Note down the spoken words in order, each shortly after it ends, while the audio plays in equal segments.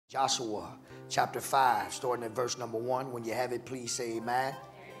Joshua chapter 5, starting at verse number 1. When you have it, please say amen.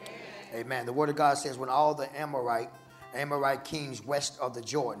 Amen. The word of God says, when all the Amorite kings west of the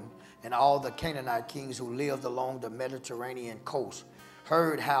Jordan and all the Canaanite kings who lived along the Mediterranean coast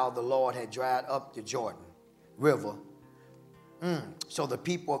heard how the Lord had dried up the Jordan River, so the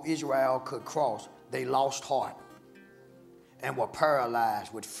people of Israel could cross, they lost heart and were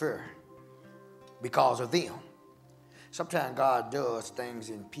paralyzed with fear because of them. Sometimes God does things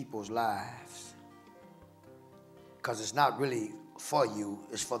in people's lives because it's not really for you,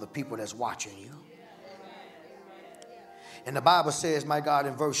 it's for the people that's watching you. And the Bible says, my God,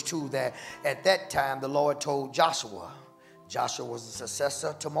 in verse 2, that at that time the Lord told Joshua was the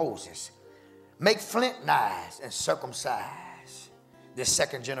successor to Moses, make flint knives and circumcise this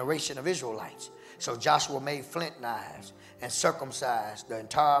second generation of Israelites. So Joshua made flint knives and circumcised the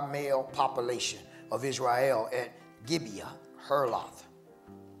entire male population of Israel at Gibeah, Herloth.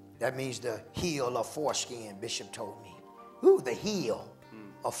 That means the heel of foreskin, Bishop told me. Ooh, the heel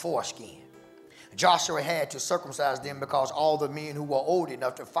of foreskin. Joshua had to circumcise them because all the men who were old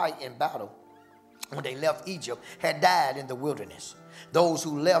enough to fight in battle when they left Egypt had died in the wilderness. Those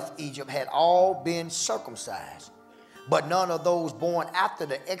who left Egypt had all been circumcised, but none of those born after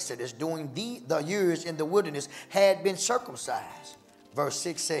the Exodus during the years in the wilderness had been circumcised. Verse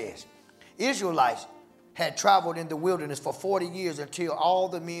 6 says, Israelites had traveled in the wilderness for 40 years until all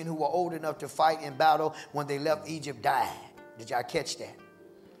the men who were old enough to fight in battle when they left Egypt died. Did y'all catch that?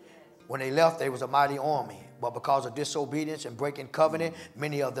 When they left, there was a mighty army, but because of disobedience and breaking covenant,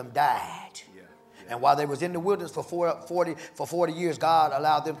 many of them died. And while they was in the wilderness for 40 years, God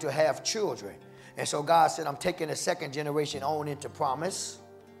allowed them to have children. And so God said, I'm taking the second generation on into promise.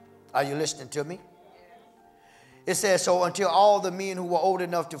 Are you listening to me? It says, so until all the men who were old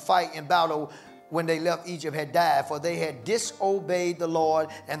enough to fight in battle when they left Egypt had died, for they had disobeyed the Lord,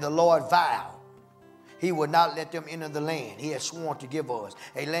 and the Lord vowed he would not let them enter the land he had sworn to give us,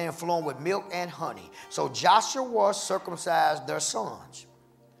 a land flowing with milk and honey. So Joshua circumcised their sons,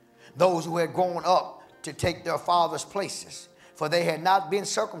 those who had grown up to take their father's places, for they had not been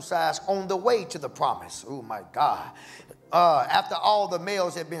circumcised on the way to the promise. Oh my God. After all the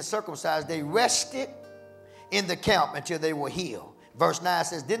males had been circumcised, they rested in the camp until they were healed. Verse 9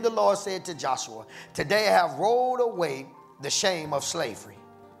 says, then the Lord said to Joshua, today I have rolled away the shame of slavery.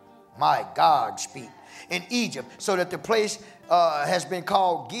 My God, speak. In Egypt, so that the place has been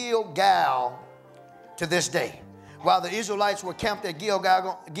called Gilgal to this day. While the Israelites were camped at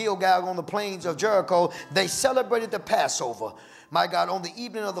Gilgal on the plains of Jericho, they celebrated the Passover, my God, on the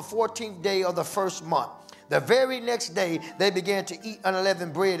evening of the 14th day of the first month. The very next day, they began to eat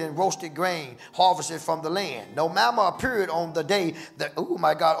unleavened bread and roasted grain harvested from the land. No manna appeared on the day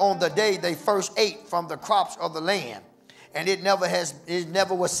on the day they first ate from the crops of the land, and it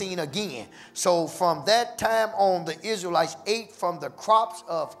never was seen again. So from that time on, the Israelites ate from the crops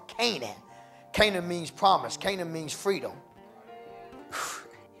of Canaan. Canaan means promise. Canaan means freedom.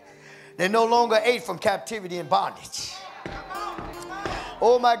 They no longer ate from captivity and bondage.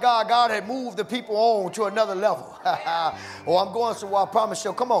 Oh my God, God had moved the people on to another level. Oh, I'm going somewhere, I promise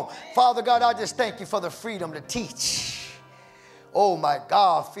you. Come on. Father God, I just thank you for the freedom to teach. Oh my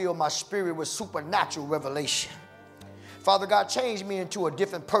God, fill my spirit with supernatural revelation. Father God, change me into a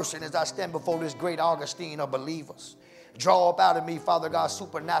different person as I stand before this great Augustine of believers. Draw up out of me, Father God,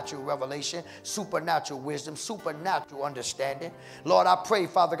 supernatural revelation, supernatural wisdom, supernatural understanding. Lord, I pray,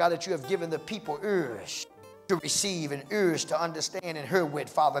 Father God, that you have given the people ears to receive and ears to understand and hear with,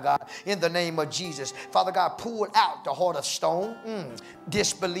 Father God, in the name of Jesus. Father God, pull out the heart of stone,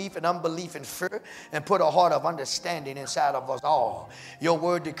 disbelief and unbelief and fear, and put a heart of understanding inside of us all. Your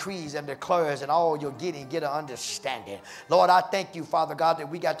word decrees and declares, and all you're getting, get an understanding. Lord, I thank you, Father God, that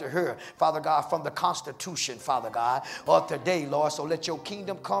we got to hear, Father God, from the Constitution, Father God, of today, Lord. So let your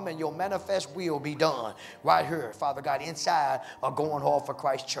kingdom come and your manifest will be done right here, Father God, inside of Going Hard for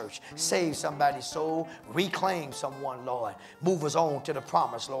Christ Church. Save somebody's soul, reclaim someone, Lord. Move us on to the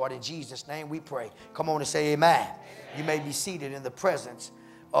promise, Lord. In Jesus' name we pray. Come on and say amen. You may be seated in the presence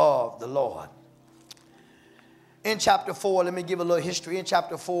of the Lord. In chapter 4, let me give a little history. In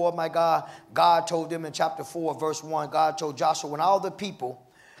chapter 4, my God, God told them in chapter 4, verse 1, God told Joshua, when all the people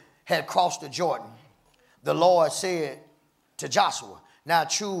had crossed the Jordan, the Lord said to Joshua, now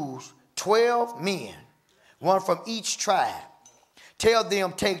choose 12 men, one from each tribe. Tell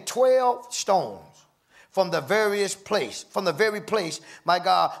them, take 12 stones from the very place, my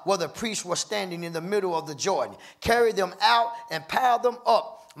God, where the priests were standing in the middle of the Jordan. Carry them out and pile them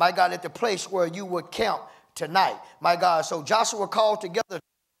up, my God, at the place where you would camp tonight, my God. So Joshua called together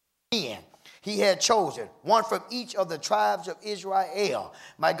men. he had chosen, one from each of the tribes of Israel.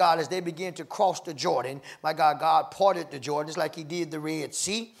 My God, as they began to cross the Jordan, my God, God parted the Jordan just like he did the Red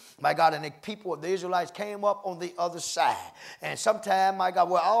Sea. My God, and the people of the Israelites came up on the other side. And sometime, my God,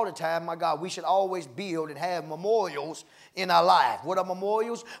 well, all the time, my God, we should always build and have memorials in our life. What are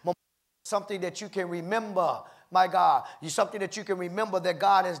memorials? Something that you can remember. My God, something that you can remember that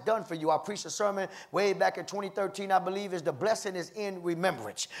God has done for you. I preached a sermon way back in 2013, I believe, is the blessing is in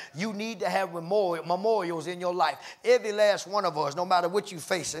remembrance. You need to have memorials in your life. Every last one of us, no matter what you're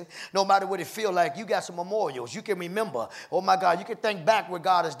facing, no matter what it feels like, you got some memorials. You can remember. Oh, my God, you can think back what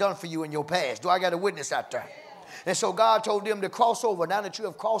God has done for you in your past. Do I got a witness out there? And so God told them to cross over. Now that you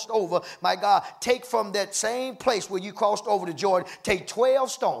have crossed over, my God, take from that same place where you crossed over to Jordan, take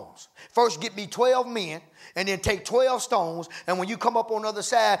 12 stones. First, get me 12 men, and then take 12 stones. And when you come up on the other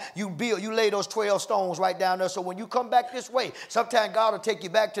side, you lay those 12 stones right down there. So when you come back this way, sometimes God will take you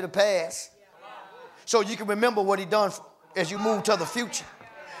back to the past so you can remember what he done as you move to the future.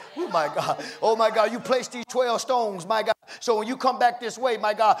 Oh, my God. Oh, my God. You place these 12 stones, my God. So when you come back this way,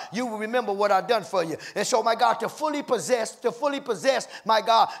 my God, you will remember what I've done for you. And so, my God, to fully possess, my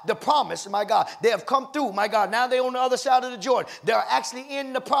God, the promise, my God, they have come through, my God. Now they're on the other side of the Jordan. They're actually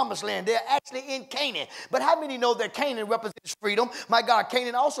in the promised land. They're actually in Canaan. But how many know that Canaan represents freedom? My God,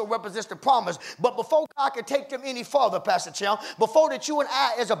 Canaan also represents the promise. But before God can take them any further, Pastor Chell, before that you and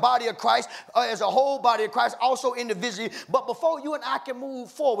I as a body of Christ, as a whole body of Christ, also individually, but before you and I can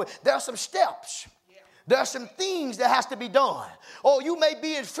move forward, there are some steps. There are some things that has to be done. Oh, you may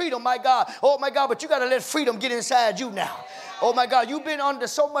be in freedom, my God. Oh, my God, but you got to let freedom get inside you now. Oh, my God, you've been under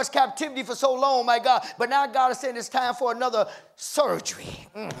so much captivity for so long, my God. But now God is saying it's time for another surgery.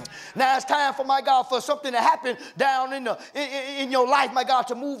 Now it's time for, my God, for something to happen down in your life, my God,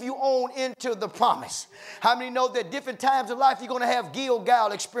 to move you on into the promise. How many know that different times of life you're going to have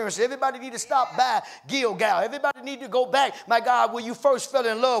Gilgal experiences? Everybody need to stop by Gilgal. Everybody need to go back, my God, where you first fell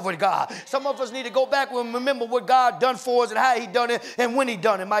in love with God. Some of us need to go back and remember what God done for us and how he done it and when he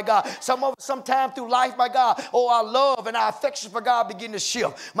done it, my God. Some of us sometime through life, my God, oh, our love and our affection for God begin to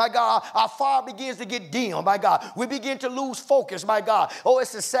shift. My God, our fire begins to get dim, my God. We begin to lose focus, my God. Oh,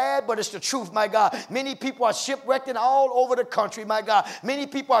 it's the sad, but it's the truth, my God. Many people are shipwrecking all over the country, my God. Many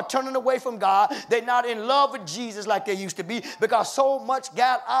people are turning away from God. They're not in love with Jesus like they used to be because so much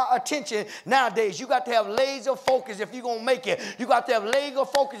got our attention nowadays. You got to have laser focus if you're going to make it. You got to have laser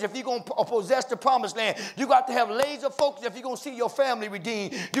focus if you're going to possess the promised land. You got to have laser focus if you're going to see your family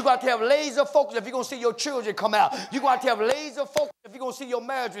redeemed. You got to have laser focus if you're going to see your children come out. You got to have laser focus if you're going to see your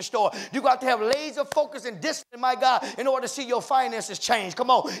marriage restored. You got to have laser focus and discipline, my God, in order to see your finances change.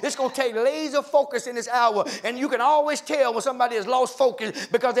 Come on. It's going to take laser focus in this hour. And you can always tell when somebody has lost focus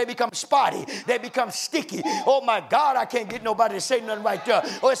because they become spotty. They become sticky. Oh, my God, I can't get nobody to say nothing right there.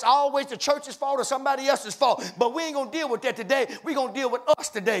 Or it's always the church's fault or somebody else's fault. But we ain't going to deal with that today. We're going to deal with us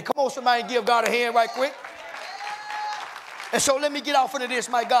today. Come on, somebody, give God a hand right quick. And so let me get off into this,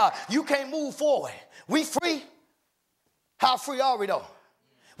 my God. You can't move forward. We free. How free are we, though?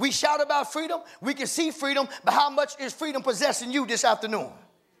 We shout about freedom. We can see freedom. But how much is freedom possessing you this afternoon?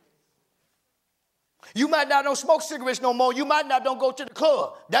 You might not don't smoke cigarettes no more. You might not don't go to the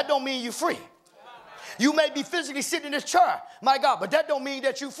club. That don't mean you're free. You may be physically sitting in this chair, my God, but that don't mean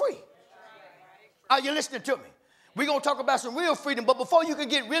that you're free. Are you listening to me? We're going to talk about some real freedom, but before you can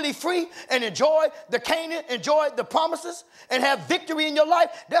get really free and enjoy the Canaan, enjoy the promises, and have victory in your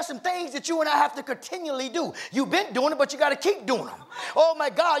life, there's some things that you and I have to continually do. You've been doing it, but you got to keep doing them. Oh, my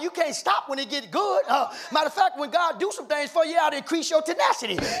God, you can't stop when it gets good. Matter of fact, when God do some things for you, he ought to increase your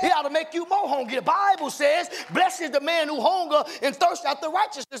tenacity. He ought to make you more hungry. The Bible says, blessed is the man who hunger and thirst after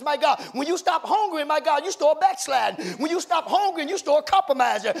righteousness, my God. When you stop hungering, my God, you start backsliding. When you stop hungering, you start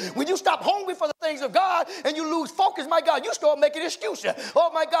compromising. When you stop hungry for the things of God and you lose focus, my God, you start making excuses.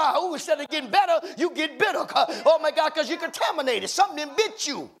 Oh, my God, who instead of getting better, you get bitter. Oh, my God, because you're contaminated. Something bit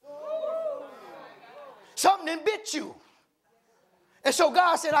you. Something bit you. And so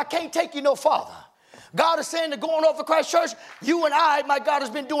God said, I can't take you no farther. God is saying to going over Christ Church, you and I, my God,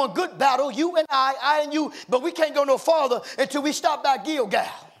 has been doing good battle. You and I and you, but we can't go no farther until we stop by Gilgal.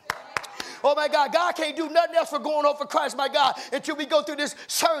 Oh, my God, God can't do nothing else for going over Christ, my God, until we go through this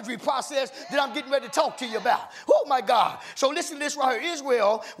surgery process that I'm getting ready to talk to you about. Oh, my God. So listen to this right here.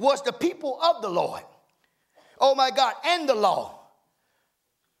 Israel was the people of the Lord. Oh, my God, and the law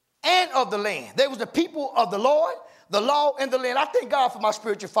and of the land. They was the people of the Lord, the law and the land. I thank God for my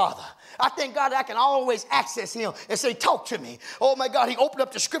spiritual father. I thank God that I can always access him and say, talk to me. Oh my God, he opened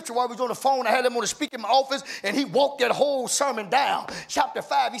up the scripture while we was on the phone. I had him on the speaker in my office, and he walked that whole sermon down. Chapter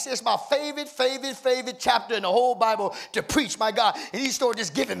 5, he says, my favorite chapter in the whole Bible to preach, my God. And he started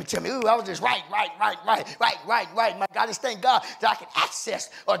just giving it to me. Ooh, I was just right. My God, I just thank God that I can access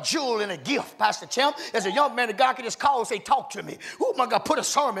a jewel and a gift, Pastor Champ. As a young man, that God can just call and say, talk to me. Oh my God, put a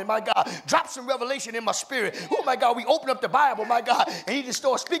sermon, my God. Drop some revelation in my spirit. Oh my God, we opened up the Bible, my God, and he just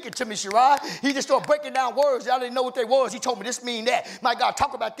started speaking to me, Shirai. He just started breaking down words that I didn't know what they was. He told me this mean that. My God,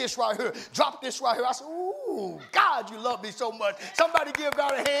 talk about this right here. Drop this right here. I said, ooh, God, you love me so much. Somebody give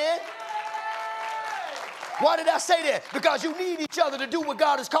God a hand. Why did I say that? Because you need each other to do what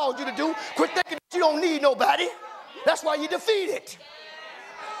God has called you to do. Quit thinking that you don't need nobody. That's why you're defeated.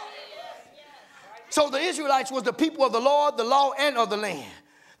 So the Israelites was the people of the Lord, the law, and of the land.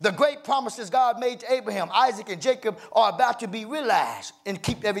 The great promises God made to Abraham, Isaac, and Jacob are about to be realized, and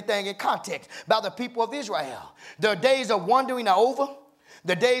keep everything in context, by the people of Israel. Their days of wandering are over.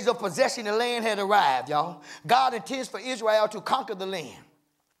 The days of possessing the land had arrived, y'all. God intends for Israel to conquer the land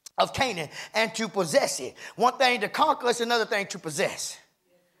of Canaan and to possess it. One thing to conquer is another thing to possess.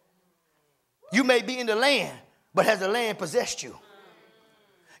 You may be in the land, but has the land possessed you?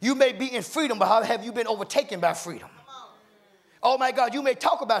 You may be in freedom, but how have you been overtaken by freedom? Oh my God, you may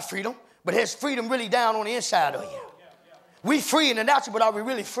talk about freedom, but has freedom really down on the inside of you? We free in the natural, but are we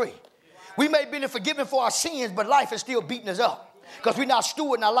really free? We may have been forgiven for our sins, but life is still beating us up because we're not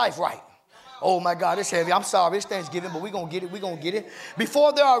stewarding our life right. Oh my God, it's heavy. I'm sorry, it's Thanksgiving, but we're going to get it. We're going to get it.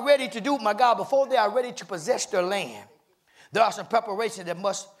 Before they are ready to do, my God, before they are ready to possess their land, there are some preparations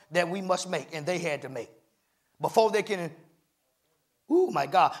that we must make, and they had to make. Before they can,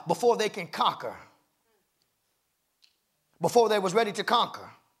 before they can conquer. Before they was ready to conquer.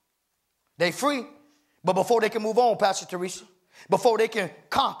 They free, but before they can move on, Pastor Teresa, before they can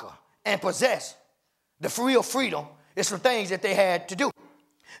conquer and possess the real freedom, it's some things that they had to do.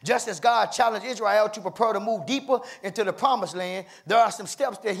 Just as God challenged Israel to prepare to move deeper into the promised land, there are some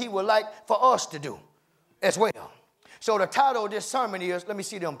steps that he would like for us to do as well. So the title of this sermon is, let me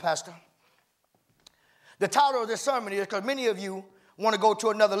see them, Pastor. The title of this sermon is, because many of you want to go to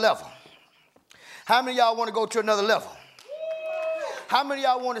another level. How many of y'all want to go to another level? How many of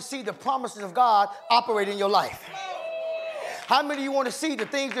y'all want to see the promises of God operate in your life? How many of you want to see the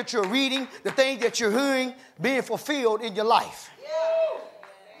things that you're reading, the things that you're hearing being fulfilled in your life?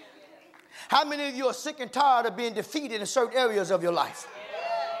 How many of you are sick and tired of being defeated in certain areas of your life?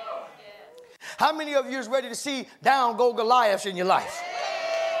 How many of you is ready to see down go Goliaths in your life?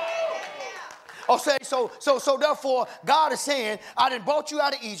 Oh, say so therefore, God is saying, I done brought you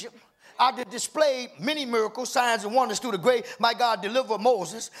out of Egypt. I did display many miracles, signs, and wonders through the great, my God, deliver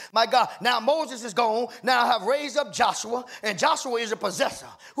Moses. My God, now Moses is gone. Now I have raised up Joshua, and Joshua is a possessor.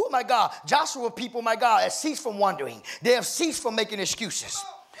 Oh, my God, Joshua people, my God, have ceased from wandering. They have ceased from making excuses.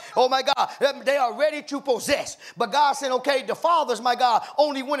 Oh, my God, they are ready to possess. But God said, okay, the fathers, my God,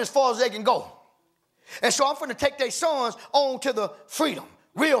 only went as far as they can go. And so I'm going to take their sons on to the freedom.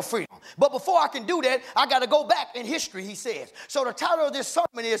 Real freedom. But before I can do that, I got to go back in history, he says. So the title of this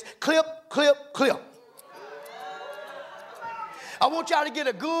sermon is Clip, Clip, Clip. I want y'all to get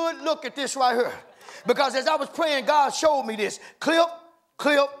a good look at this right here. Because as I was praying, God showed me this. Clip,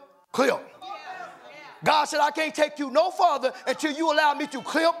 clip, clip. God said, I can't take you no further until you allow me to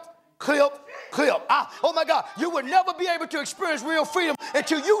clip, clip, clip. Oh my God, you would never be able to experience real freedom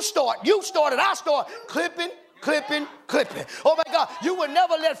until you start and I start clipping, clipping, clipping. Oh my God, you will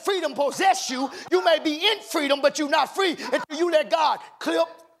never let freedom possess you. You may be in freedom, but you're not free until you let God clip,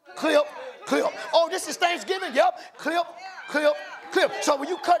 clip, clip. Oh, this is Thanksgiving. Yep. Clip, clip, clip. So when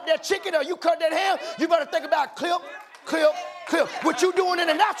you cut that chicken or you cut that ham, you better think about clip, clip, clip. What you doing in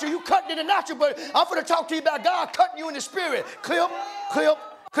the natural, you cutting in the natural, but I'm going to talk to you about God cutting you in the spirit. Clip, clip,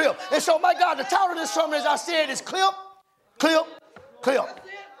 clip. And so, my God, the title of this sermon, as I said, is Clip, Clip, Clip.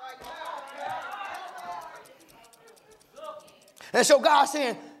 And so God's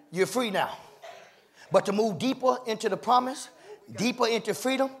saying, you're free now. But to move deeper into the promise, deeper into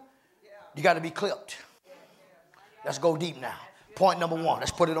freedom, you got to be clipped. Let's go deep now. Point number one.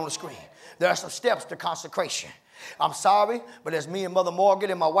 Let's put it on the screen. There are some steps to consecration. I'm sorry, but as me and Mother Morgan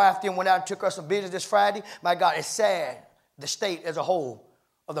and my wife then went out and took us some business this Friday, my God, it's sad, the state as a whole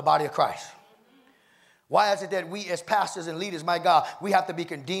of the body of Christ. Why is it that we as pastors and leaders, my God, we have to be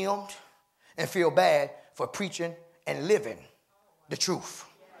condemned and feel bad for preaching and living the truth?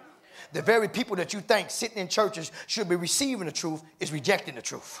 The very people that you think sitting in churches should be receiving the truth is rejecting the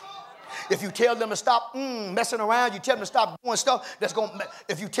truth. If you tell them to stop messing around, you tell them to stop doing stuff that's going to,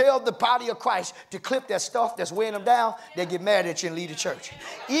 if you tell the body of Christ to clip that stuff that's weighing them down, they get mad at you and leave the church.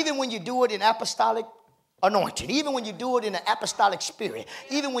 Even when you do it in apostolic anointing, even when you do it in an apostolic spirit,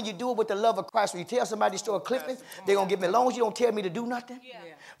 even when you do it with the love of Christ, when you tell somebody to start clipping, they're going to get me. As long as you don't tell me to do nothing,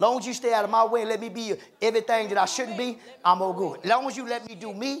 as long as you stay out of my way and let me be everything that I shouldn't be, I'm all good. As long as you let me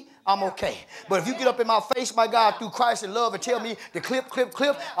do me, I'm okay. But if you get up in my face, my God, through Christ and love and tell me to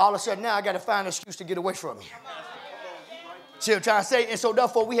clip, all of a sudden now I got to find an excuse to get away from you. See what I'm trying to say? And so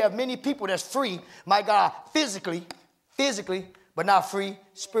therefore we have many people that's free, my God, physically, but not free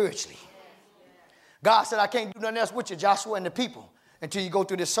spiritually. God said, I can't do nothing else with you, Joshua, and the people until you go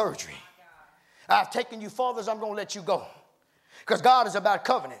through this surgery. I've taken you further, I'm going to let you go. Because God is about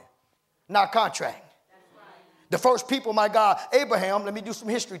covenant, not contract. The first people, my God, Abraham, let me do some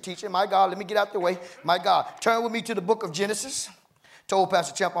history teaching. My God, let me get out the way. My God, turn with me to the book of Genesis. Told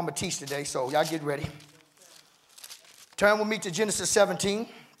Pastor Champ I'm going to teach today, so y'all get ready. Turn with me to Genesis 17.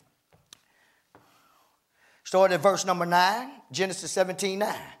 Start at verse number 9, Genesis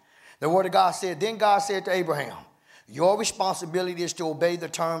 17:9. The word of God said, then God said to Abraham, your responsibility is to obey the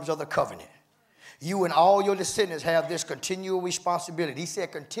terms of the covenant. You and all your descendants have this continual responsibility. He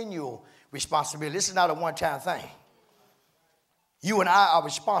said continual responsibility. This is not a one-time thing. You and I are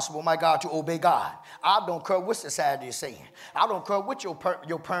responsible, my God, to obey God. I don't care what society is saying. I don't care what your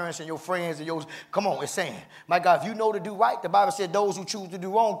parents and your friends and your, come on, it's saying. My God, if you know to do right, the Bible said those who choose to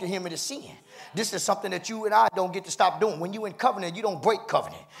do wrong, to him it is sin. This is something that you and I don't get to stop doing. When you're in covenant, you don't break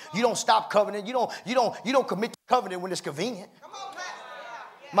covenant. You don't stop covenant. You don't commit to covenant when it's convenient. Come on, Pastor.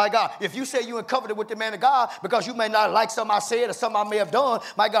 My God, if you say you're in covenant with the man of God because you may not like something I said or something I may have done,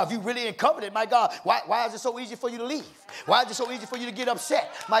 my God, if you really in covenant, my God, why is it so easy for you to leave? Why is it so easy for you to get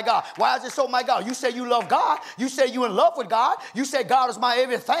upset? My God, why is it so, my God, you say you love God. You say you in love with God. You say God is my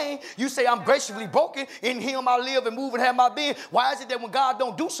everything. You say I'm graciously broken. In him I live and move and have my being. Why is it that when God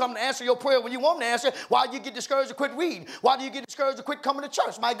don't do something to answer your prayer when you want to answer, why do you get discouraged and quit reading? Why do you get discouraged and quit coming to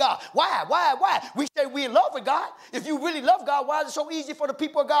church? My God, why? We say we in love with God. If you really love God, why is it so easy for the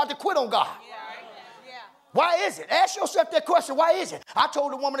people of God to quit on God? Why is it? Ask yourself that question. Why is it? I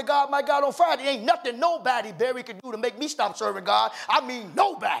told the woman of God, my God, on Friday, ain't nothing nobody, Barry, could do to make me stop serving God. I mean,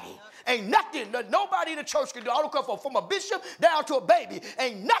 nobody. Ain't nothing that nobody in the church can do. I don't care from a bishop down to a baby.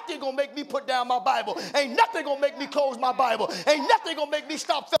 Ain't nothing going to make me put down my Bible. Ain't nothing going to make me close my Bible. Ain't nothing going to make me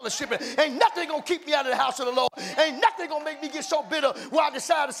stop fellowshipping. Ain't nothing going to keep me out of the house of the Lord. Ain't nothing going to make me get so bitter where I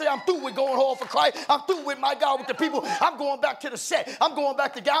decide to say I'm through with going home for Christ. I'm through with, my God, with the people. I'm going back to the set. I'm going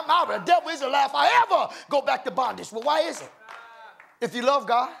back to God. I'm out. The devil isn't alive if I ever go back to bondage. Well, why is it? If you love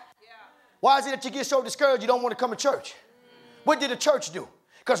God, why is it that you get so discouraged you don't want to come to church? What did the church do?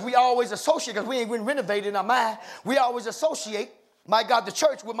 Because we always associate, because we ain't been renovated in our mind, we always associate, my God, the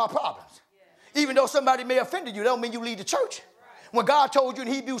church with my problems. Even though somebody may have offended you, that don't mean you leave the church. When God told you in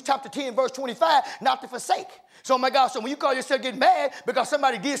Hebrews chapter 10, verse 25, not to forsake. So, my God, so when you call yourself getting mad because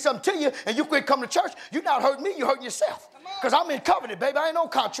somebody did something to you and you quit coming to church, you're not hurting me, you're hurting yourself. Because I'm in covenant, baby. I ain't no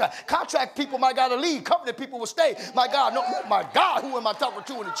contract. Contract people, my God, to leave. Covenant people will stay. My God, no, my God, who am I talking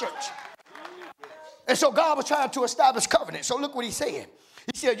to in the church? And so God was trying to establish covenant. So look what he said.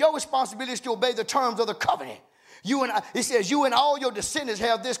 He said, your responsibility is to obey the terms of the covenant. He says, you and all your descendants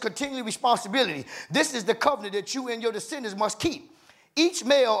have this continual responsibility. This is the covenant that you and your descendants must keep. Each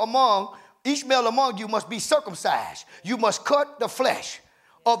male among you must be circumcised. You must cut the flesh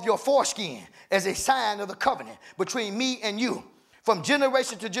of your foreskin as a sign of the covenant between me and you. From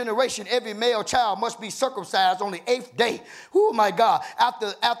generation to generation, every male child must be circumcised on the 8th day. Oh, my God,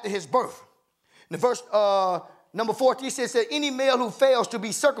 after his birth. In verse number 14 says that any male who fails to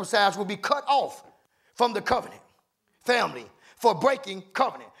be circumcised will be cut off from the covenant family for breaking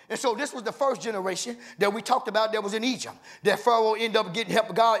covenant. And so this was the first generation that we talked about that was in Egypt. That Pharaoh ended up getting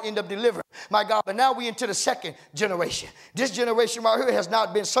help, God ended up delivering. My God, but now we into the second generation. This generation right here has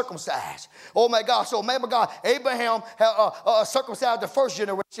not been circumcised. Oh my God, so my God, Abraham had circumcised the first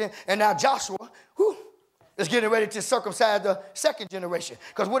generation, and now Joshua, is getting ready to circumcise the second generation.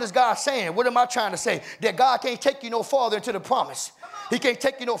 Because what is God saying? What am I trying to say? That God can't take you no farther into the promise. He can't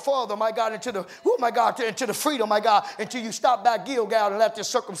take you no farther, my God, into the freedom, my God, until you stop by Gilgal and let this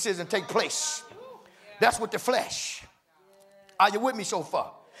circumcision take place. That's with the flesh. Are you with me so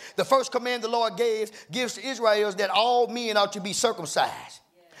far? The first command the Lord gives to Israel is that all men ought to be circumcised.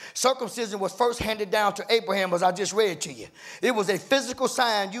 Circumcision was first handed down to Abraham, as I just read to you. It was a physical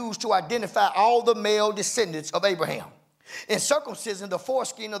sign used to identify all the male descendants of Abraham. In circumcision, the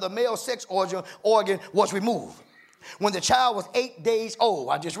foreskin of the male sex organ was removed. When the child was 8 days old,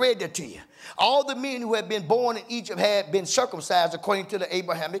 I just read that to you. All the men who had been born in Egypt had been circumcised according to the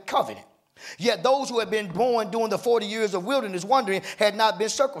Abrahamic covenant. Yet those who had been born during the 40 years of wilderness wandering had not been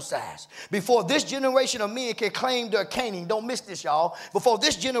circumcised. Before this generation of men can claim their Canaan, don't miss this, y'all. Before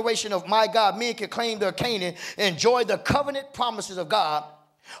this generation of my God, men can claim their Canaan, enjoy the covenant promises of God,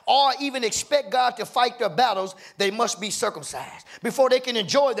 or even expect God to fight their battles, they must be circumcised. Before they can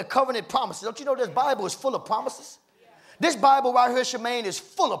enjoy the covenant promises. Don't you know this Bible is full of promises? This Bible right here, Shemaine, is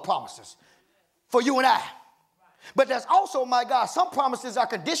full of promises for you and I. But there's also, my God, some promises are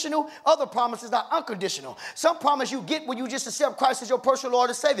conditional, other promises are unconditional. Some promise you get when you just accept Christ as your personal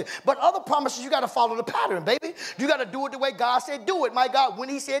Lord and Savior. But other promises, you got to follow the pattern, baby. You got to do it the way God said do it, my God, when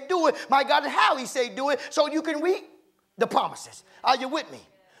he said do it, my God, and how he said do it, so you can read the promises. Are you with me?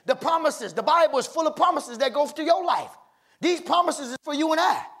 The promises, the Bible is full of promises that go through your life. These promises is for you and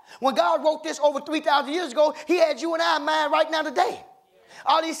I. When God wrote this over 3,000 years ago, he had you and I in mind right now today.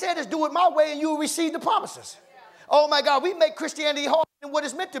 All he said is do it my way and you will receive the promises. Oh, my God, we make Christianity harder than what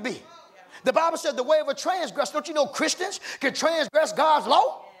it's meant to be. The Bible says the way of a transgressor. Don't you know Christians can transgress God's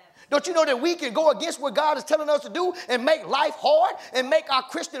law? Don't you know that we can go against what God is telling us to do and make life hard and make our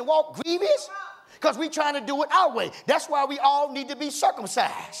Christian walk grievous? Because we're trying to do it our way. That's why we all need to be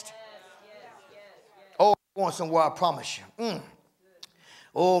circumcised. Oh, I'm going somewhere, I promise you.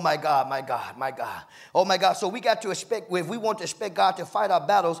 Oh, my God, my God, my God. Oh, my God. So we got to expect, if we want to expect God to fight our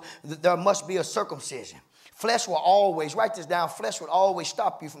battles, there must be a circumcision. Flesh will always, write this down, flesh will always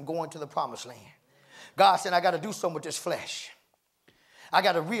stop you from going to the promised land. God said, I got to do something with this flesh. I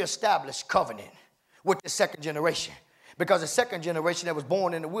got to reestablish covenant with the second generation. Because the second generation that was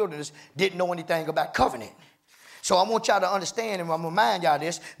born in the wilderness didn't know anything about covenant. So I want y'all to understand, and I'm going to remind y'all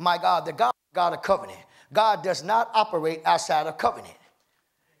this, my God, the God of covenant. God does not operate outside of covenant.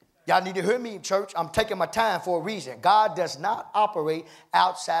 Y'all need to hear me, church. I'm taking my time for a reason. God does not operate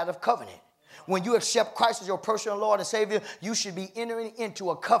outside of covenant. When you accept Christ as your personal Lord and Savior, you should be entering into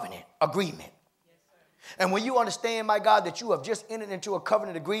a covenant agreement. And when you understand, my God, that you have just entered into a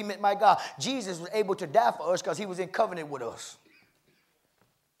covenant agreement, my God, Jesus was able to die for us because he was in covenant with us.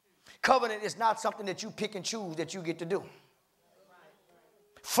 Covenant is not something that you pick and choose that you get to do.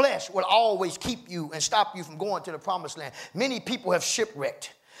 Flesh will always keep you and stop you from going to the promised land. Many people have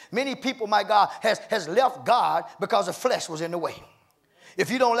shipwrecked. Many people, my God, has left God because the flesh was in the way. If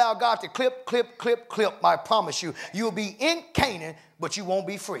you don't allow God to clip, I promise you, you'll be in Canaan, but you won't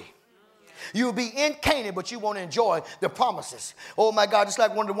be free. You'll be in Canaan, but you won't enjoy the promises. Oh, my God, just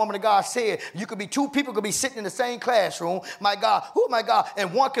like one of the women of God said, you could be two people could be sitting in the same classroom, my God, oh, my God,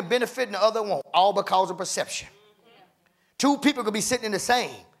 and one could benefit and the other won't, all because of perception. Two people could be sitting in the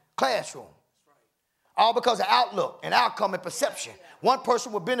same classroom, all because of outlook and outcome and perception. One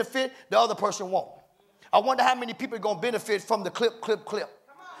person will benefit, the other person won't. I wonder how many people are going to benefit from the clip.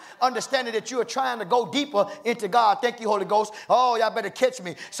 Understanding that you are trying to go deeper into God. Thank you, Holy Ghost. Oh, y'all better catch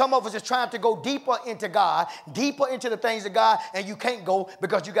me. Some of us is trying to go deeper into God, deeper into the things of God, and you can't go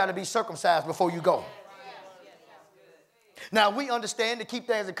because you got to be circumcised before you go. Now, we understand to keep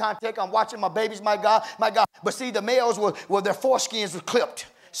things in context. I'm watching my babies, my God. But see, the males were their foreskins were clipped.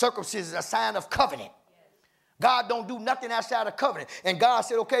 Circumcision is a sign of covenant. God don't do nothing outside of covenant. And God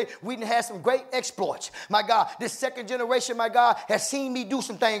said, okay, we done had some great exploits. My God, this second generation, my God, has seen me do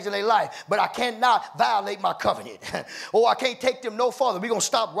some things in their life, but I cannot violate my covenant. Or I can't take them no further. We're going to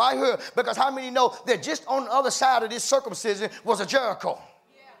stop right here because how many know that just on the other side of this circumcision was a Jericho?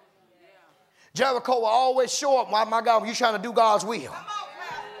 Jericho will always show up, my God, when you're trying to do God's will.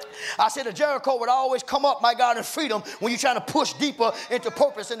 I said the Jericho would always come up, my God, in freedom when you're trying to push deeper into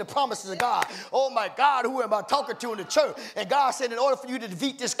purpose and the promises of God. Oh, my God, who am I talking to in the church? And God said in order for you to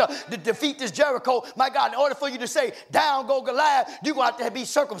defeat this Jericho, my God, in order for you to say, down go Goliath, you're going to have to be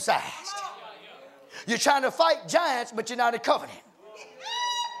circumcised. You're trying to fight giants, but you're not in covenant.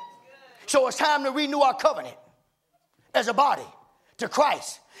 So it's time to renew our covenant as a body to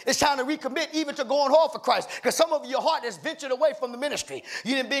Christ. It's time to recommit even to going hard for Christ. Because some of your heart has ventured away from the ministry.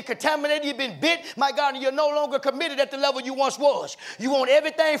 You done been contaminated. You've been bit. My God, and you're no longer committed at the level you once was. You want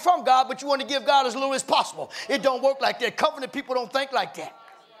everything from God, but you want to give God as little as possible. It don't work like that. Covenant people don't think like that.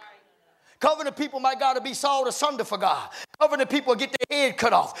 Covenant people, my God, to be sawed asunder for God. Covenant people get their head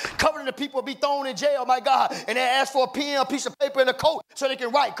cut off. Covenant people be thrown in jail, my God, and they ask for a pen, a piece of paper, and a coat so they can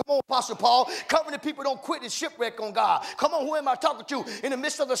write. Come on, Apostle Paul. Covenant people don't quit and shipwreck on God. Come on, who am I talking to? In the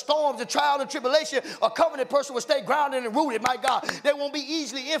midst of the storms, the trial, and tribulation, a covenant person will stay grounded and rooted, my God. They won't be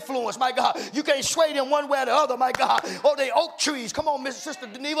easily influenced, my God. You can't sway them one way or the other, my God. Oh, they oak trees. Come on, Sister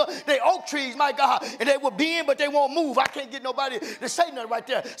Geneva. They oak trees, my God, and they will bend, but they won't move. I can't get nobody to say nothing right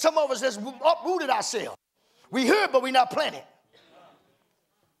there. Some of us has uprooted ourselves. We hear it, but we're not planted.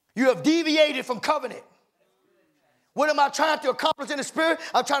 You have deviated from covenant. What am I trying to accomplish in the spirit?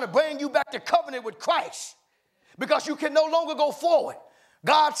 I'm trying to bring you back to covenant with Christ, because you can no longer go forward.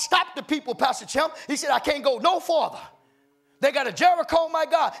 God stopped the people, Pastor Chimp. He said, I can't go no farther. They got a Jericho, my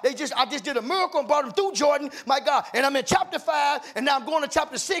God. I just did a miracle and brought them through Jordan, my God. And I'm in chapter 5, and now I'm going to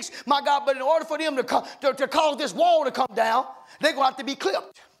chapter 6, my God. But in order for them to cause this wall to come down, they're going to have to be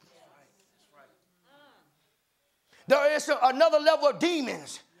clipped. There is another level of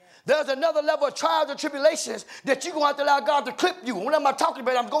demons. There's another level of trials and tribulations that you're going to have to allow God to clip you. What am I talking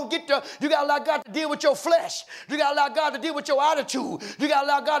about? I'm going to get to, you got to allow God to deal with your flesh. You got to allow God to deal with your attitude. You got to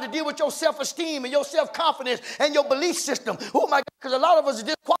allow God to deal with your self-esteem and your self-confidence and your belief system. Oh, my God, because a lot of us are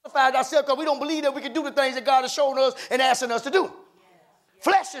disqualified ourselves because we don't believe that we can do the things that God has shown us and asking us to do.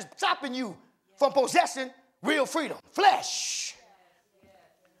 Flesh is stopping you from possessing real freedom. Flesh.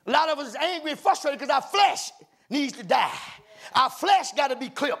 A lot of us is angry and frustrated because our flesh needs to die. Our flesh got to be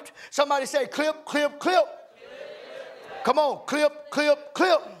clipped. Somebody say clip, clip, clip. Come on, clip, clip,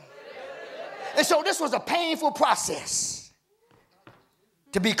 clip. And so this was a painful process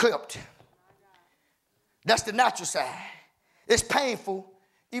to be clipped. That's the natural side. It's painful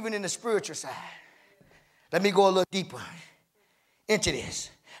even in the spiritual side. Let me go a little deeper into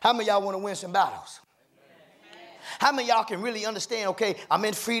this. How many of y'all want to win some battles? How many of y'all can really understand, okay, I'm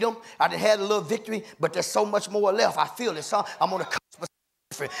in freedom, I done had a little victory, but there's so much more left. I feel it. So I'm on the cusp of something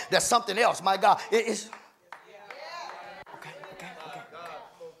different. There's something else, my God. Okay.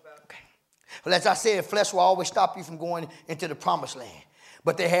 Well, as I said, flesh will always stop you from going into the promised land.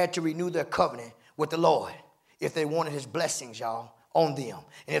 But they had to renew their covenant with the Lord if they wanted his blessings, y'all, on them.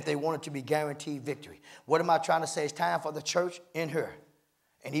 And if they wanted to be guaranteed victory. What am I trying to say? It's time for the church in here,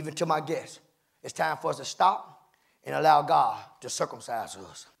 and even to my guests, it's time for us to stop and allow God to circumcise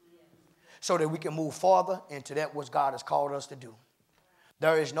us so that we can move farther into that which God has called us to do.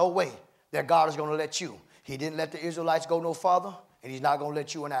 There is no way that God is going to let you. He didn't let the Israelites go no farther, and he's not going to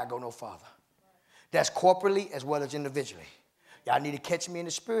let you and I go no farther. That's corporately as well as individually. Y'all need to catch me in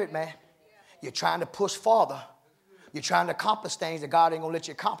the spirit, man. You're trying to push farther. You're trying to accomplish things that God ain't going to let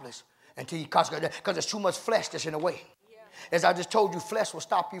you accomplish until you, because there's too much flesh that's in the way. As I just told you, flesh will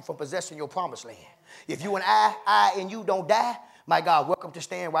stop you from possessing your promised land. If you and I and you don't die, my God, welcome to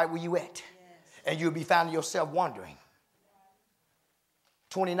staying right where you at. Yes. And you'll be finding yourself wondering.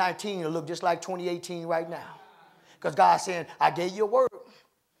 2019 will look just like 2018 right now. Because God's saying, I gave you a word.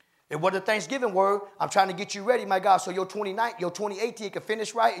 It was a Thanksgiving word. I'm trying to get you ready, my God, so your 2018 can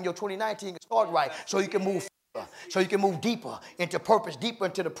finish right and your 2019 can start right, so you can move forward, so you can move deeper into purpose, deeper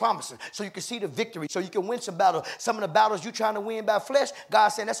into the promises, so you can see the victory, so you can win some battles. Some of the battles you're trying to win by flesh,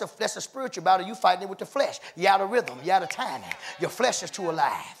 God's saying that's a spiritual battle. You fighting it with the flesh. You're out of rhythm. You're out of timing. Your flesh is too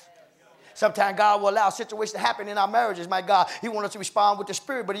alive. Sometimes God will allow situations to happen in our marriages, my God. He wants us to respond with the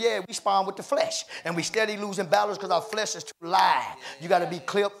spirit, but yeah, we respond with the flesh. And we steady losing battles because our flesh is too alive. You got to be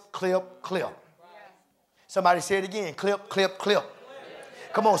clip, clip, clip. Somebody say it again. Clip, clip, clip.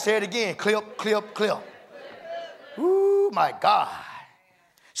 Come on, say it again. Clip, clip, clip. Ooh, my God.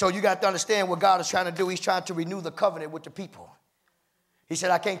 So you got to understand what God is trying to do. He's trying to renew the covenant with the people. He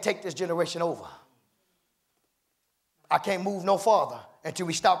said, I can't take this generation over. I can't move no farther until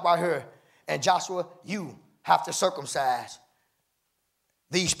we stop right here. And Joshua, you have to circumcise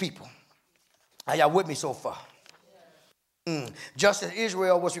these people. Are y'all with me so far? Just as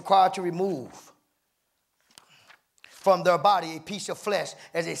Israel was required to remove from their body a piece of flesh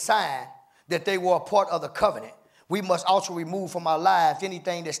as a sign that they were a part of the covenant, we must also remove from our lives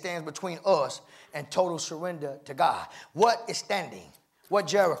anything that stands between us and total surrender to God. What is standing? What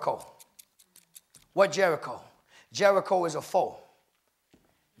Jericho? What Jericho? Jericho is a foe.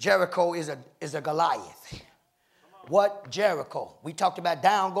 Jericho is a Goliath. What Jericho? We talked about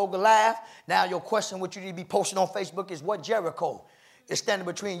down go Goliath. Now your question, what you need to be posting on Facebook, is what Jericho is standing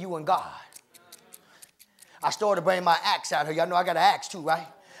between you and God. I started bringing my axe out here. Y'all know I got an axe too, right?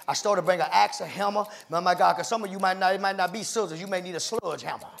 I started bringing an axe, a hammer. Oh my God, because some of you it might not be scissors. You may need a sludge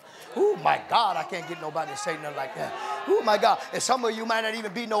hammer. Oh my God, I can't get nobody to say nothing like that. Oh my God, and some of you might not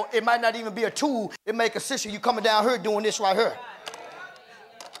even be it might not even be a tool. It may consist of you coming down here doing this right here.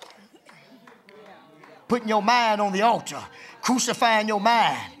 Putting your mind on the altar, crucifying your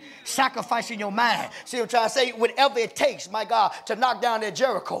mind, sacrificing your mind. See what I'm trying to say? Whatever it takes, my God, to knock down that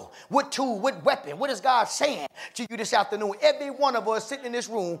Jericho. What tool, what weapon, what is God saying to you this afternoon? Every one of us sitting in this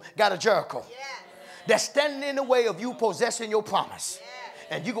room got a Jericho that's standing in the way of you possessing your promise.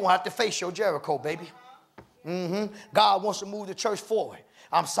 And you're going to have to face your Jericho, baby. God wants to move the church forward.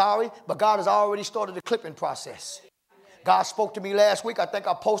 I'm sorry, but God has already started the clipping process. God spoke to me last week. I think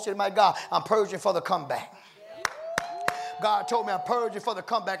I posted, my God, I'm purging for the comeback. God told me I'm purging for the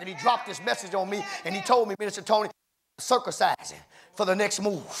comeback, and he dropped this message on me, and he told me, Minister Tony, circumcising for the next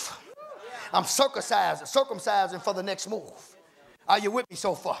move. I'm circumcising for the next move. Are you with me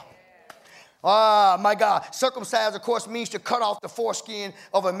so far? Ah, my God. Circumcised, of course, means to cut off the foreskin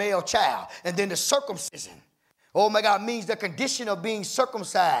of a male child. And then the circumcision, oh my God, means the condition of being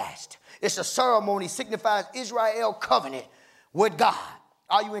circumcised. It's a ceremony, signifies Israel covenant with God.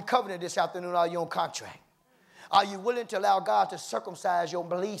 Are you in covenant this afternoon, or are you on contract? Are you willing to allow God to circumcise your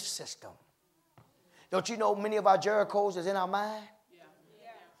belief system? Don't you know many of our Jerichos is in our mind?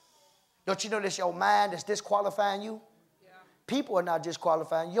 Don't you know that's your mind that's disqualifying you? People are not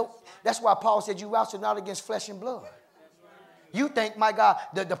disqualifying you. That's why Paul said you wrestle not against flesh and blood. You think, my God,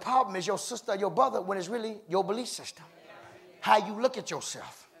 the problem is your sister or your brother when it's really your belief system. How you look at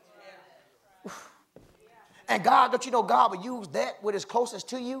yourself. And God, don't you know God will use that what is closest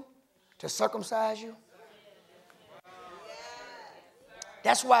to you to circumcise you?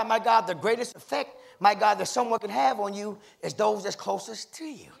 That's why, my God, the greatest effect, my God, that someone can have on you is those that's closest to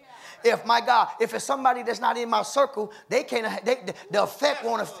you. If, my God, if it's somebody that's not in my circle, they can't, the effect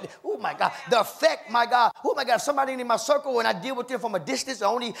won't, oh my God, the effect, my God, oh my God, if somebody in my circle and I deal with them from a distance, I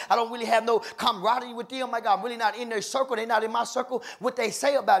don't really have no camaraderie with them, my God, I'm really not in their circle, they're not in my circle, what they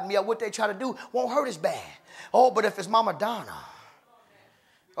say about me or what they try to do won't hurt as bad. Oh, but if it's Mama Donna,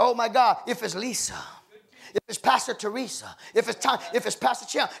 oh my God, if it's Lisa, if it's Pastor Teresa, if it's Pastor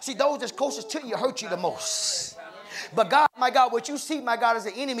Champ, see, those that's closest to you hurt you the most. But God, my God, what you see, my God, as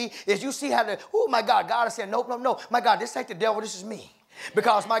an enemy is you see how oh my God, God is saying, no, my God, this ain't the devil, this is me.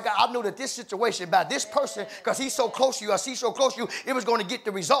 Because, my God, I know that this situation about this person, because he's so close to you, I see so close to you, it was going to get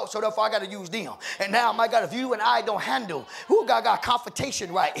the result, so therefore I got to use them. And now, my God, if you and I don't handle, God got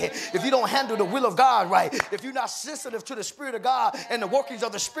confrontation right, if you don't handle the will of God right, if you're not sensitive to the Spirit of God and the workings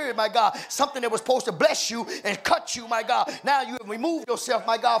of the Spirit, my God, something that was supposed to bless you and cut you, my God, now you have removed yourself,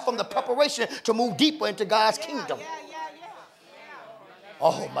 my God, from the preparation to move deeper into God's kingdom.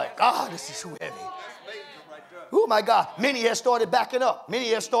 Oh, my God, this is too heavy. Oh, my God. Many have started backing up.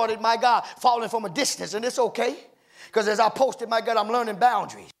 Many have started, my God, falling from a distance. And it's okay. Because as I posted, my God, I'm learning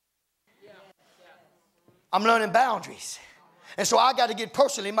boundaries. I'm learning boundaries. And so I got to get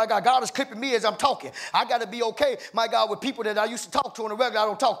personally, my God, God is clipping me as I'm talking. I got to be okay, my God, with people that I used to talk to on the regular, I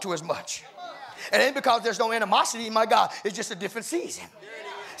don't talk to as much. And it ain't because there's no animosity, my God. It's just a different season.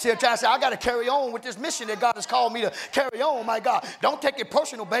 See, I'm trying to say, I got to carry on with this mission that God has called me to carry on, my God. Don't take it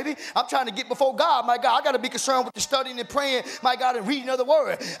personal, baby. I'm trying to get before God, my God. I got to be concerned with the studying and praying, my God, and reading of the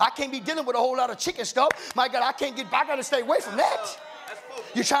word. I can't be dealing with a whole lot of chicken stuff. My God, I got to stay away from that.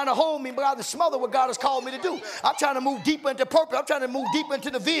 You're trying to hold me, but I to smother what God has called me to do. I'm trying to move deeper into purpose. I'm trying to move deeper into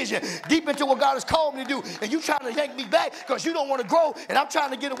the vision, deep into what God has called me to do. And you trying to yank me back because you don't want to grow, and I'm trying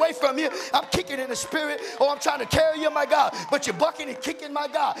to get away from you. I'm kicking in the spirit, or I'm trying to carry you, my God. But you're bucking and kicking, my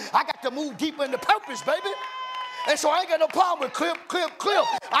God. I got to move deeper into purpose, baby. And so I ain't got no problem with clip.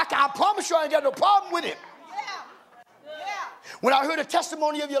 I promise you I ain't got no problem with it. When I heard the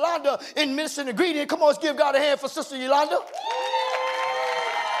testimony of Yolanda in Minister Ingredient, come on, let's give God a hand for Sister Yolanda.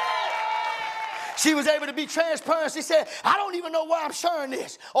 She was able to be transparent. She said, I don't even know why I'm sharing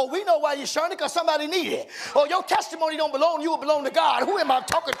this. Oh, we know why you're sharing it, because somebody needed it. Oh, your testimony don't belong to you, it belongs to God. Who am I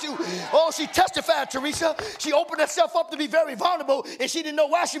talking to? Oh, she testified, Teresa. She opened herself up to be very vulnerable, and she didn't know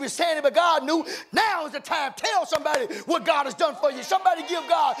why she was saying it, but God knew. Now is the time. Tell somebody what God has done for you. Somebody give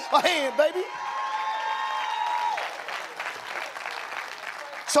God a hand, baby.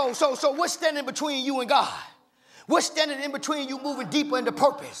 So what's standing between you and God? What's standing in between you moving deeper into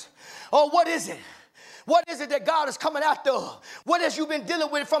purpose? Oh, what is it? What is it that God is coming after? What has you been dealing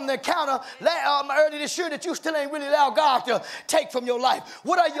with from the encounter earlier this year that you still ain't really allowed God to take from your life?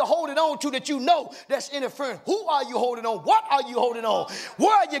 What are you holding on to that you know that's interfering? Who are you holding on? What are you holding on?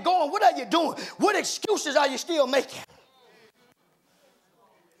 Where are you going? What are you doing? What excuses are you still making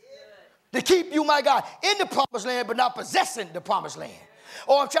to keep you, my God, in the promised land but not possessing the promised land?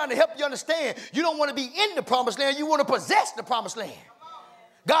 Oh, I'm trying to help you understand. You don't want to be in the promised land. You want to possess the promised land.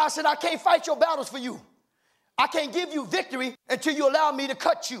 God said, I can't fight your battles for you. I can't give you victory until you allow me to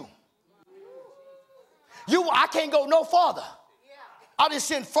cut you. I can't go no farther. I didn't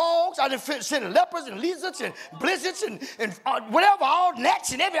send frogs. I didn't send leopards and lizards and blizzards and whatever, all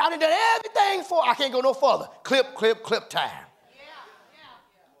gnats and everything. I done everything for. I can't go no further. Clip time.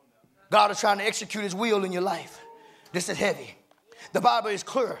 God is trying to execute his will in your life. This is heavy. The Bible is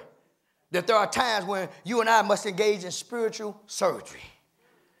clear that there are times when you and I must engage in spiritual surgery.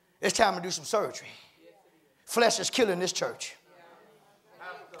 It's time to do some surgery. Flesh is killing this church.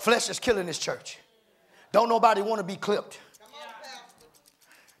 Flesh is killing this church. Don't nobody want to be clipped.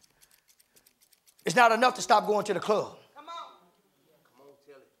 It's not enough to stop going to the club.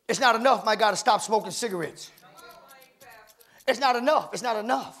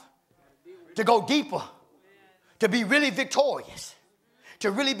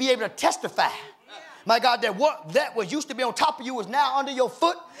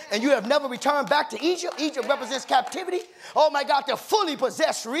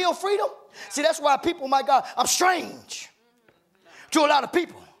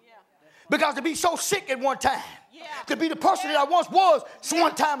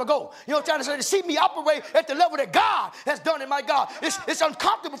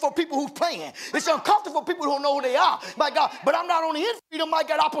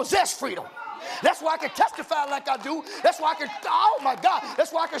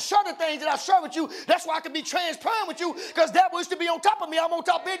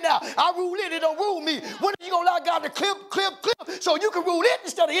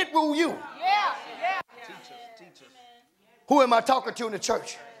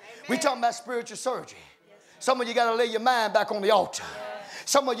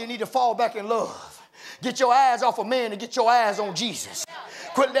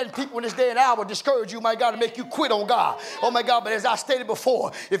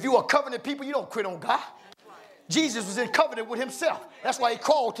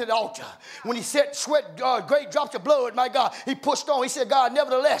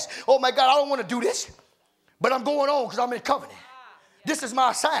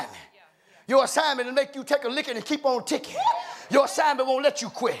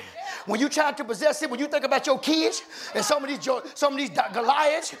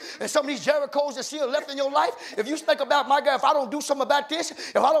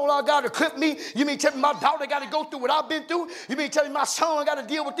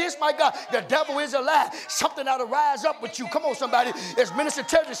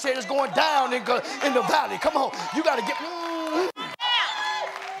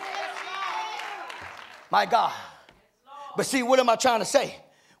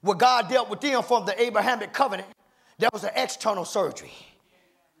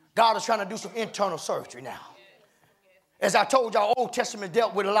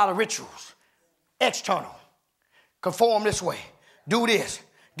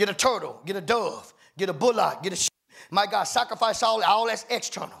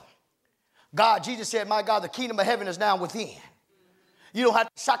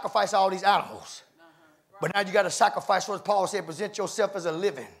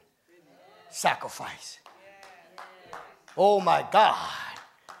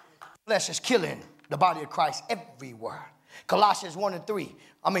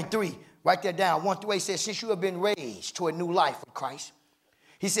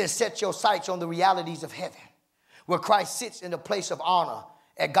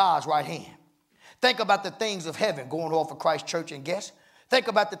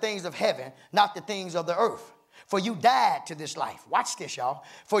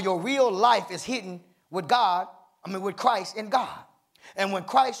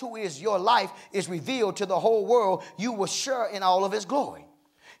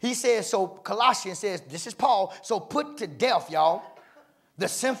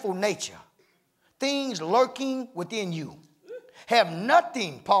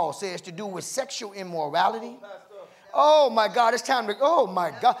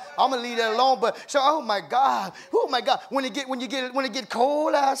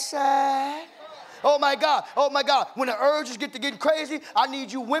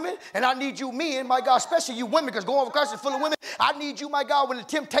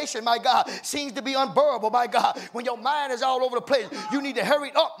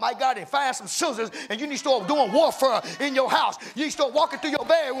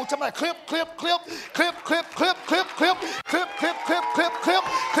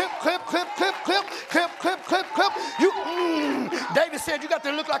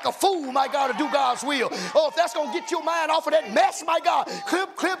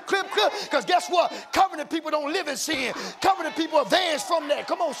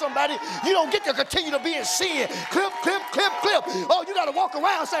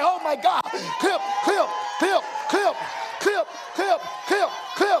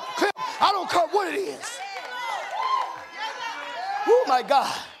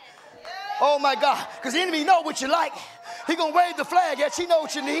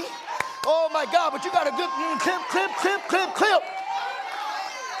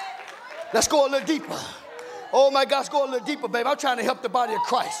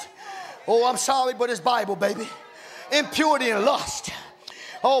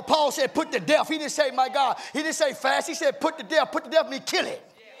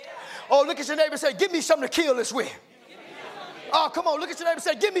 Oh, come on, look at your neighbor and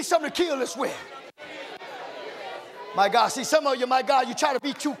say, give me something to kill this with. My God, see, some of you, my God, you try to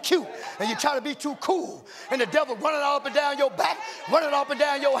be too cute and you try to be too cool. And the devil running up and down your back, running up and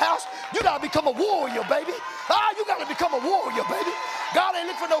down your house. You got to become a warrior, baby. Ah, you got to become a warrior, baby. God ain't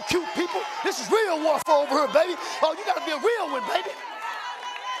looking for no cute people. This is real warfare over here, baby. Oh, you got to be a real one, baby.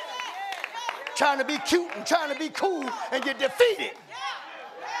 Trying to be cute and trying to be cool and you're defeated.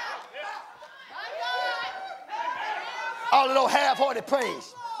 All of those half-hearted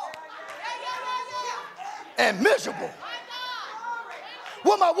praise. And miserable.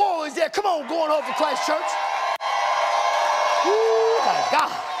 Where my warriors at? Come on, going home for Christ Church. Ooh, my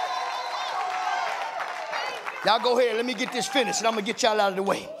God. Y'all go ahead. Let me get this finished, and I'm going to get y'all out of the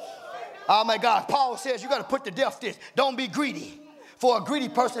way. Oh, my God. Paul says you got to put to death this. Don't be greedy. For a greedy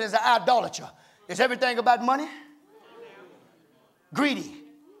person is an idolater. Is everything about money? Greedy.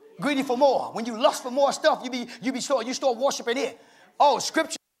 Greedy for more. When you lust for more stuff, you start worshiping it. Oh,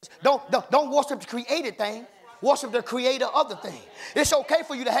 Scripture. Don't worship the created thing. Worship the creator of the thing. It's okay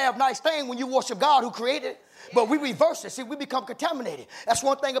for you to have nice things when you worship God who created it. But we reverse it. See, we become contaminated. That's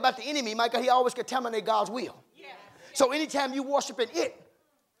one thing about the enemy, Michael. He always contaminates God's will. Yeah. So anytime you worshiping it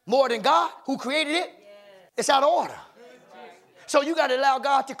more than God who created it, it's out of order. So you got to allow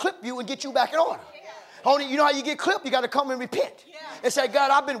God to clip you and get you back in order. Only, you know how you get clipped? You got to come and repent. And say, God,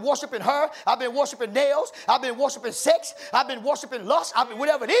 I've been worshiping her. I've been worshiping nails. I've been worshiping sex. I've been worshiping lust. I've been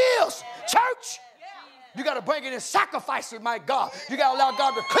whatever it is. Church, you got to bring it in sacrifice it, my God. You got to allow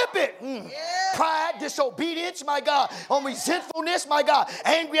God to clip it. Pride, disobedience, my God. On resentfulness, my God.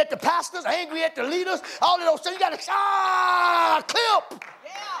 Angry at the pastors, angry at the leaders. All of those things. You got to clip.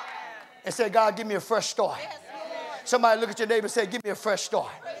 And say, God, give me a fresh start. Somebody look at your neighbor and say, give me a fresh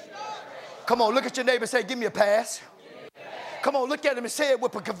start. Come on, look at your neighbor and say, give me a pass. Come on, look at him and say it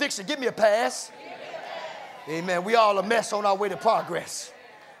with a conviction. Give me a pass. Amen. We all a mess on our way to progress.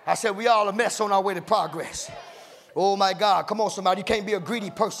 I said we all a mess on our way to progress. Oh, my God. Come on, somebody. You can't be a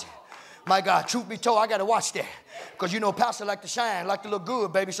greedy person. My God, truth be told, I got to watch that. Because, you know, pastor like to shine, like to look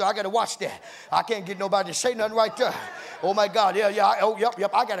good, baby, so I got to watch that. I can't get nobody to say nothing right there. Oh, my God,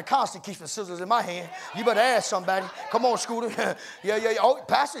 yep. I got to constantly keep the scissors in my hand. You better ask somebody. Come on, Scooter. Yeah. Oh,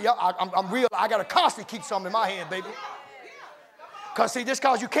 pastor, I'm real. I got to constantly keep something in my hand, baby. Because, see, just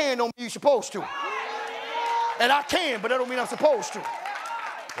because you can don't mean you're supposed to. And I can, but that don't mean I'm supposed to.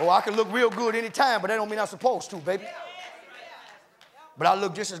 Oh, I can look real good anytime, but that don't mean I'm supposed to, baby. But I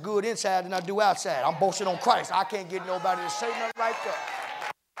look just as good inside than I do outside. I'm boasting on Christ. I can't get nobody to say nothing right there.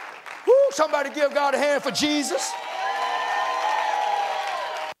 Woo, somebody give God a hand for Jesus.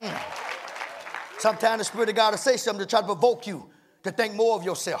 Sometimes the Spirit of God will say something to try to provoke you to think more of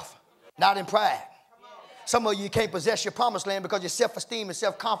yourself, not in pride. Some of you can't possess your promised land because your self-esteem and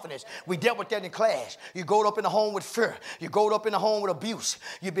self-confidence. We dealt with that in class. You growed up in a home with fear. You growed up in a home with abuse.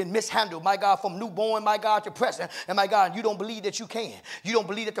 You've been mishandled, my God, from newborn, my God, to present. And my God, you don't believe that you can. You don't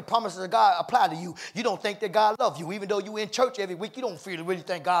believe that the promises of God apply to you. You don't think that God loves you. Even though you in church every week, you don't really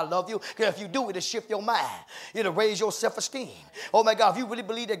think God loves you. Because if you do, it'll shift your mind. It'll raise your self-esteem. Oh, my God, if you really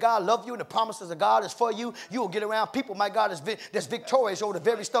believe that God loves you and the promises of God is for you, you will get around people, my God, that's victorious over the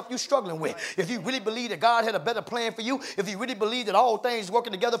very stuff you're struggling with. If you really believe that God had a better plan for you, if you really believe that all things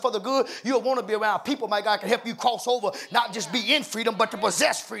working together for the good, you'll want to be around people, my God, can help you cross over, not just be in freedom, but to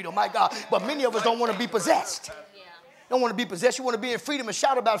possess freedom, my God. But many of us don't want to be possessed. Don't want to be possessed. You want to be in freedom and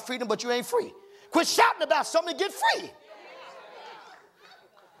shout about freedom, but you ain't free. Quit shouting about something and get free.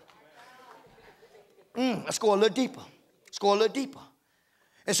 Let's go a little deeper. Let's go a little deeper.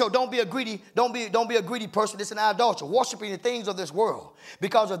 And so don't be a greedy person. It's an idolater, worshiping the things of this world.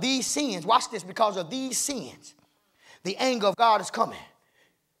 Because of these sins, watch this, because of these sins, the anger of God is coming.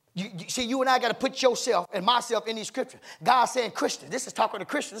 See, you and I got to put yourself and myself in these scriptures. God saying Christians. This is talking to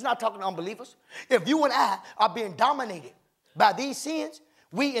Christians. It's not talking to unbelievers. If you and I are being dominated by these sins,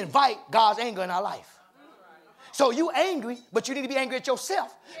 we invite God's anger in our life. So you angry, but you need to be angry at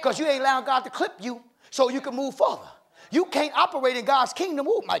yourself because you ain't allowing God to clip you so you can move further. You can't operate in God's kingdom,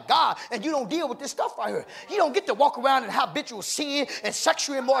 oh my God, and you don't deal with this stuff right here. You don't get to walk around in habitual sin and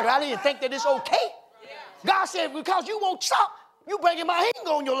sexual immorality and think that it's okay. God said, because you won't stop, you bringing my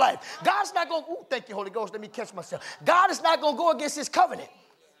anger on your life. God's not going to, thank you, Holy Ghost, let me catch myself. God is not going to go against his covenant.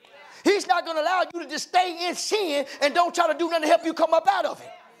 He's not going to allow you to just stay in sin and don't try to do nothing to help you come up out of it.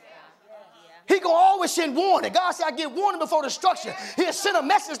 He going to always send warning. God said, I give warning before destruction. He'll send a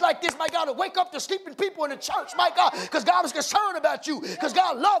message like this, my God, to wake up the sleeping people in the church, my God, because God is concerned about you, because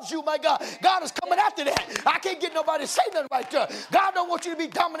God loves you, my God. God is coming after that. I can't get nobody to say nothing right there. God don't want you to be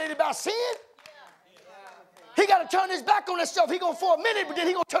dominated by sin. He got to turn his back on that stuff. He going to for a minute, but then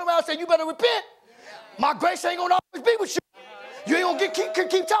he going to turn around and say, you better repent. My grace ain't going to always be with you. You ain't going to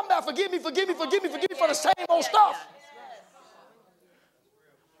keep talking about forgive me for the same old stuff.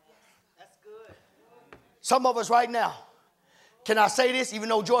 Some of us right now, can I say this, even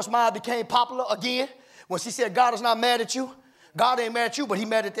though Joyce Meyer became popular again, when she said God is not mad at you, God ain't mad at you, but he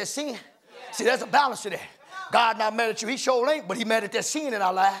mad at that sin. See, there's a balance to that. God not mad at you, he sure ain't, but he mad at that sin in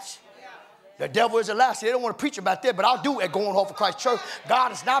our lives. The devil is a lie. See, they don't want to preach about that, but I'll do it at Going Home for Christ Church.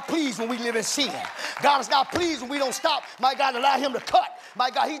 God is not pleased when we live in sin. God is not pleased when we don't stop. My God, allow him to cut.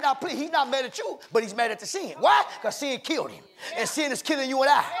 My God, he's not pleased. He's not mad at you, but he's mad at the sin. Why? Because sin killed him. And sin is killing you and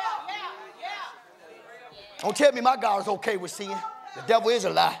I. Don't tell me my God is okay with sin. The devil is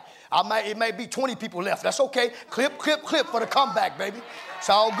a lie. It may be 20 people left. That's okay. Clip for the comeback, baby. It's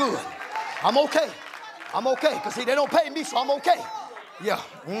all good. I'm okay. I'm okay. Because see, they don't pay me, so I'm okay. Yeah.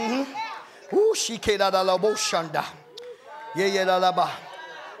 Mm-hmm.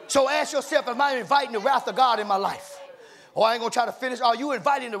 So ask yourself, am I inviting the wrath of God in my life? Or I ain't going to try to finish. Are you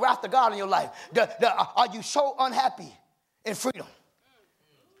inviting the wrath of God in your life? Are you so unhappy in freedom?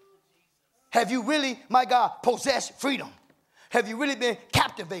 Have you really, my God, possessed freedom? Have you really been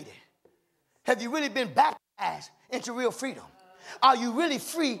captivated? Have you really been baptized into real freedom? Are you really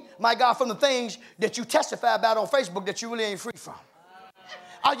free, my God, from the things that you testify about on Facebook that you really ain't free from?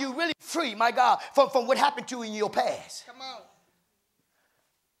 Are you really free, my God, from what happened to you in your past? Come on.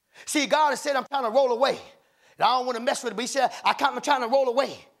 See, God has said, I'm trying to roll away. And I don't want to mess with it, but he said, I'm trying to roll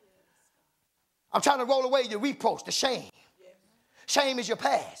away. I'm trying to roll away the reproach, the shame. Yes. Shame is your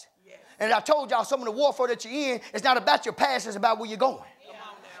past. Yes. And I told y'all some of the warfare that you're in, it's not about your past, it's about where you're going.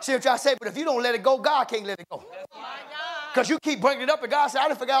 See what y'all say? But if you don't let it go, God can't let it go. Because you keep bringing it up, and God said, I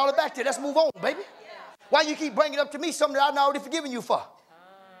done forgot all about that. Let's move on, baby. Why you keep bringing it up to me, something that I've already forgiven you for?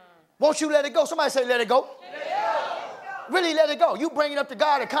 Won't you let it go? Somebody say, let it go. Really let it go. You bring it up to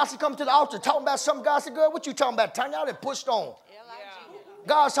God and constantly come to the altar talking about something. God said, girl, what you talking about? Tanya, I done pushed on.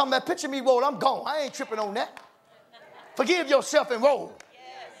 God's talking about, picture me roll. I'm gone. I ain't tripping on that. Forgive yourself and roll.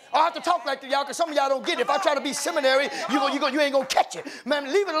 I have to talk like that, y'all, because some of y'all don't get it. If I try to be seminary, you ain't going to catch it.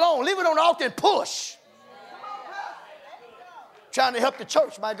 Man, leave it alone. Leave it on the altar and push. Trying to help the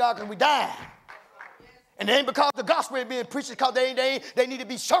church, my God, because we dying. And it ain't because the gospel ain't being preached, because they need to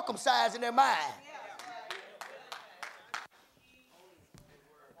be circumcised in their mind.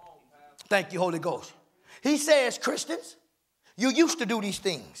 Thank you, Holy Ghost. He says, Christians, you used to do these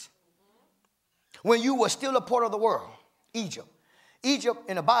things when you were still a part of the world, Egypt. Egypt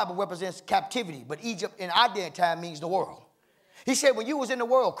in the Bible represents captivity, but Egypt in our day and time means the world. He said, when you was in the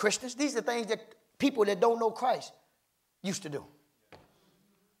world, Christians, these are things that people that don't know Christ used to do.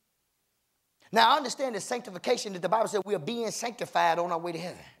 Now, I understand the sanctification that the Bible said we are being sanctified on our way to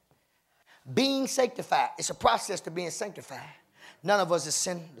heaven. Being sanctified, it's a process to being sanctified. None of us is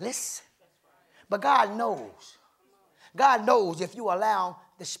sinless. But God knows. God knows if you allow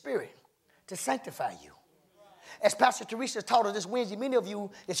the Spirit to sanctify you. As Pastor Teresa taught us this Wednesday, many of you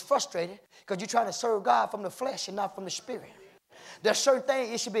is frustrated because you're trying to serve God from the flesh and not from the Spirit. There's certain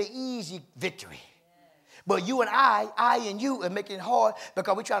things, it should be an easy victory. But you and I and you are making it hard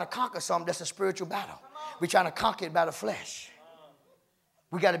because we're trying to conquer something that's a spiritual battle. We're trying to conquer it by the flesh.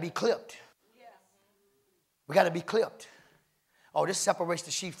 We got to be clipped. We got to be clipped. Oh, this separates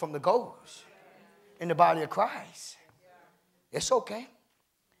the sheep from the goats in the body of Christ. It's okay.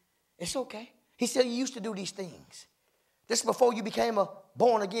 It's okay. He said you used to do these things. This is before you became a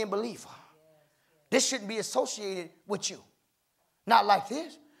born-again believer. This shouldn't be associated with you. Not like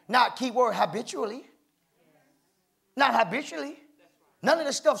this. Not keyword habitually. Not habitually. None of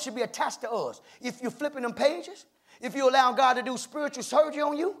this stuff should be attached to us. If you're flipping them pages, if you allow God to do spiritual surgery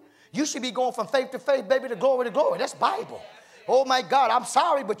on you, you should be going from faith to faith, baby, to glory to glory. That's Bible. Oh, my God, I'm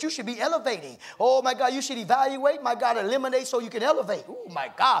sorry, but you should be elevating. Oh, my God, you should evaluate. My God, eliminate so you can elevate. Oh,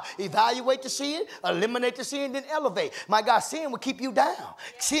 my God, evaluate the sin, eliminate the sin, then elevate. My God, sin will keep you down.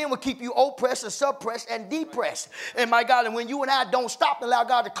 Sin will keep you oppressed and suppressed and depressed. And, my God, and when you and I don't stop and allow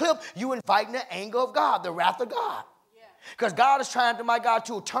God to clip, you inviting the anger of God, the wrath of God. Because God is trying to, my God,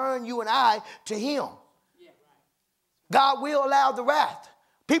 to turn you and I to him. God will allow the wrath.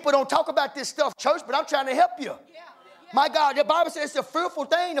 People don't talk about this stuff, church, but I'm trying to help you. My God, the Bible says it's a fearful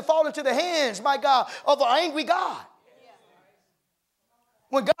thing to fall into the hands, my God, of an angry God.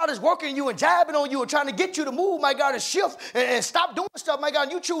 When God is working you and jabbing on you and trying to get you to move, my God, and shift and stop doing stuff, my God,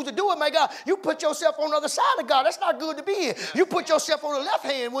 and you choose to do it, my God, you put yourself on the other side of God. That's not good to be in. You put yourself on the left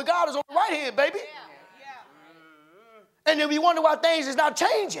hand when God is on the right hand, baby. And then we wonder why things is not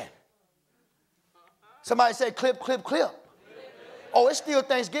changing. Somebody say clip, clip, clip. Oh, it's still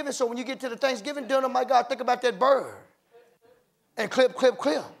Thanksgiving, so when you get to the Thanksgiving dinner, my God, think about that bird. And clip, clip,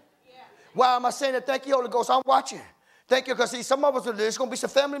 clip. Why am I saying that? Thank you, Holy Ghost. I'm watching. Thank you, because see, some of us, there's going to be some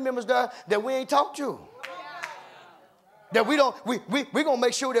family members there that we ain't talked to. That we're going to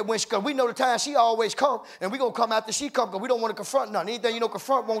make sure that because we know the time she always come, and we're going to come after she come because we don't want to confront nothing. Anything you know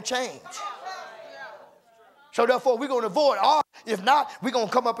confront won't change. So therefore, we're going to avoid. Or if not, we're going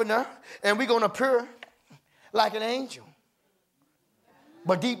to come up in there, and we're going to appear like an angel.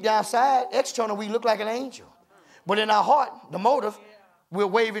 But deep down inside, external, we look like an angel. But in our heart, the motive, we're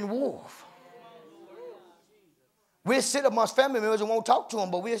waving wolf. We'll sit amongst family members and won't talk to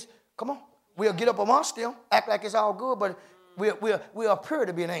them, but we'll get up amongst them, act like it's all good, but we'll appear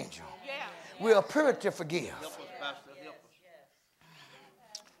to be an angel. We'll appear to forgive.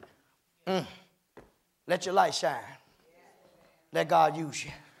 Let your light shine. Let God use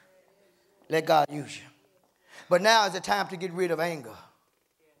you. Let God use you. But now is the time to get rid of anger,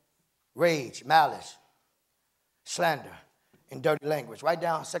 rage, malice, slander, and dirty language. Write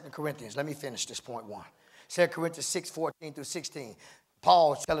down 2 Corinthians. Let me finish this point 1. 2 Corinthians 6:14 through 16.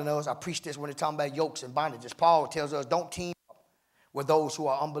 Paul is telling us, I preached this when they're talking about yokes and bondages. Paul tells us, don't team up with those who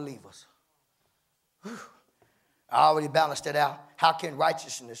are unbelievers. Whew. I already balanced it out. How can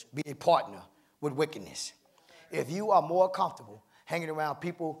righteousness be a partner with wickedness? If you are more comfortable hanging around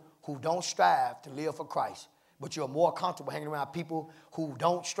people who don't strive to live for Christ, but you're more comfortable hanging around people who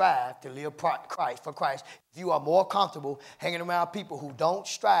don't strive to live for Christ. If you are more comfortable hanging around people who don't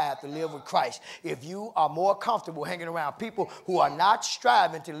strive to live with Christ, if you are more comfortable hanging around people who are not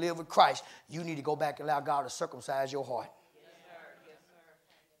striving to live with Christ, you need to go back and allow God to circumcise your heart. Yes, sir. Yes,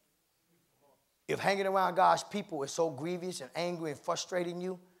 sir. If hanging around God's people is so grievous and angry and frustrating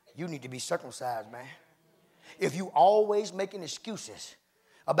you, you need to be circumcised, man. If you always making excuses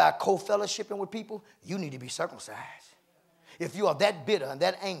about co-fellowshipping with people, you need to be circumcised. If you are that bitter and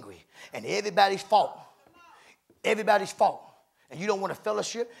that angry and everybody's fault, and you don't want to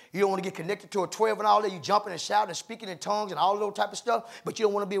fellowship, you don't want to get connected to a 12 and all that, you jumping and shouting and speaking in tongues and all those type of stuff, but you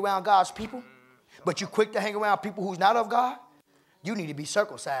don't want to be around God's people, but you quick to hang around people who's not of God, you need to be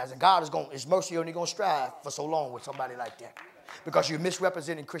circumcised. And God is mercy only going to strive for so long with somebody like that because you're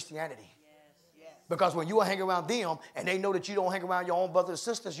misrepresenting Christianity. Because when you are hanging around them and they know that you don't hang around your own brothers and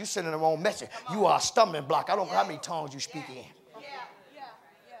sisters, you're sending the wrong message. You are a stumbling block. I don't know how many tongues you speak in.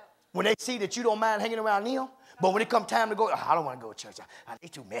 When they see that you don't mind hanging around them, but when it comes time to go, I don't want to go to church. They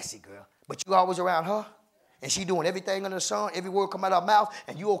too messy, girl. But you always around her, and she doing everything under the sun, every word come out of her mouth,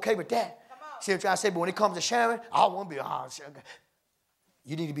 and you okay with that. See what I'm trying to say? But when it comes to sharing, I don't want to be around Sharon.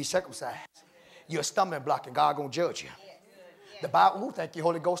 You need to be circumcised. You're a stumbling block, and God going to judge you. The Bible, thank you,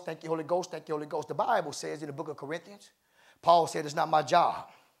 Holy Ghost, thank you, Holy Ghost, thank you, Holy Ghost. The Bible says in the book of Corinthians, Paul said it's not my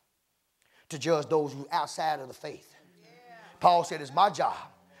job to judge those who are outside of the faith. Paul said it's my job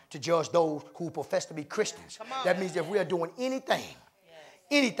to judge those who profess to be Christians. That means if we are doing anything,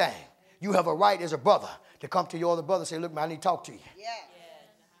 you have a right as a brother to come to your other brother and say, look, man, I need to talk to you.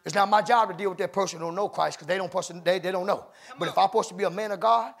 It's not my job to deal with that person who don't know Christ because they don't know. But if I'm supposed to be a man of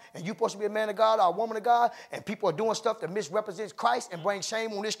God and you're supposed to be a man of God or a woman of God and people are doing stuff that misrepresents Christ and bring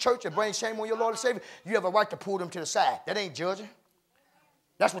shame on this church and bring shame on your Lord and Savior, you have a right to pull them to the side. That ain't judging.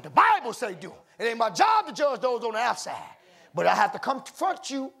 That's what the Bible say do. It ain't my job to judge those on the outside. But I have to confront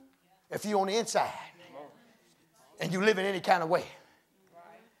you if you're on the inside and you live in any kind of way.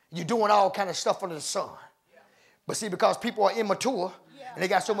 You're doing all kind of stuff under the sun. But see, because people are immature, and they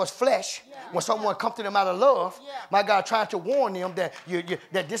got so much flesh, when someone comes to them out of love, my God, trying to warn them that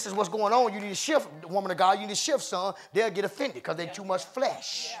that this is what's going on, you need to shift, woman of God, you need to shift, son, they'll get offended because they're too much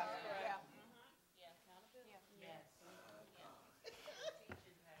flesh.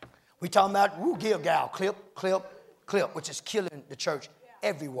 We talking about Gilgal, clip, which is killing the church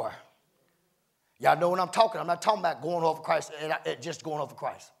everywhere. Y'all know what I'm talking. I'm not talking about going over Christ and just going over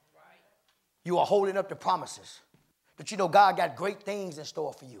Christ. You are holding up the promises. But you know God got great things in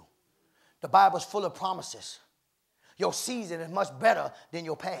store for you. The Bible's full of promises. Your season is much better than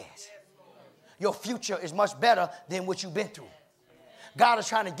your past. Your future is much better than what you've been through. God is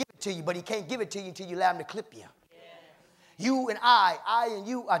trying to give it to you, but he can't give it to you until you allow him to clip you. You and I and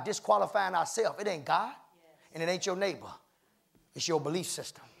you are disqualifying ourselves. It ain't God, and it ain't your neighbor. It's your belief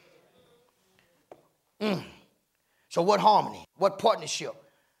system. So what harmony? What partnership?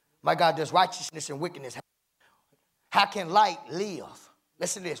 My God, does righteousness and wickedness. How can light live?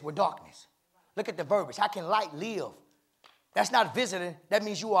 Listen to this, with darkness. Look at the verbiage. How can light live? That's not visiting. That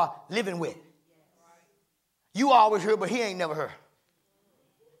means you are living with. You always heard, but he ain't never heard.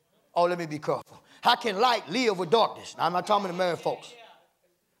 Oh, let me be careful. How can light live with darkness? Now, I'm not talking to married folks.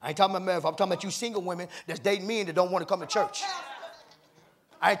 I ain't talking about married folks. I'm talking about you single women that's dating men that don't want to come to church.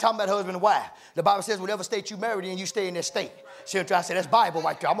 I ain't talking about husband and wife. The Bible says whatever state you married in, you stay in that state. See what I say? That's Bible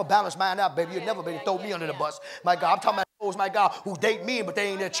right there. I'm going to balance mine out, baby. You'll never be able to throw me under the bus. My God, I'm talking about those, my God, who date me, but they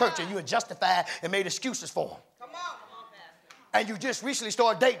ain't in their church, and you justified and made excuses for them. Come on, and you just recently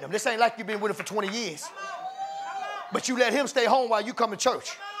started dating them. This ain't like you've been with them for 20 years. But you let him stay home while you come to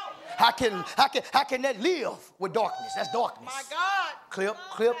church. How can that live with darkness? That's darkness. My God. Clip,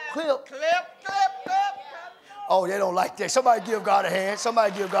 clip, clip. Clip, clip, clip. Oh, they don't like that. Somebody give God a hand.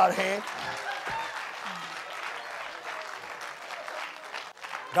 Somebody give God a hand.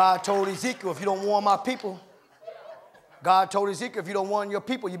 God told Ezekiel, if you don't warn my people, God told Ezekiel, if you don't warn your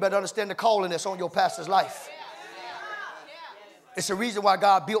people, you better understand the calling that's on your pastor's life. It's the reason why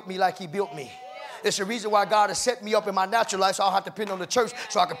God built me like he built me. It's the reason why God has set me up in my natural life so I don't have to depend on the church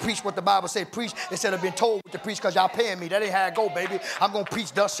so I can preach what the Bible says preach instead of being told what to preach because y'all paying me. That ain't how I go, baby. I'm going to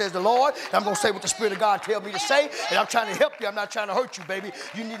preach thus says the Lord. I'm going to say what the Spirit of God tells me to say, and I'm trying to help you. I'm not trying to hurt you, baby.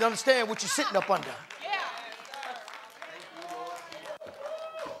 You need to understand what you're sitting up under.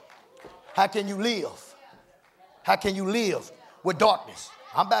 How can you live? How can you live with darkness?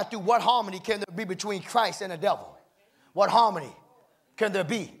 I'm about to do what harmony can there be between Christ and the devil? What harmony can there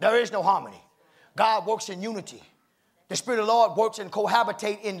be? There is no harmony. God works in unity. The Spirit of the Lord works and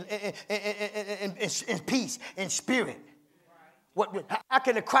cohabitate in peace, in spirit. How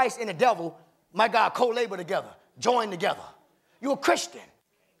can the Christ and the devil, my God, co-labor together, join together? You're a Christian.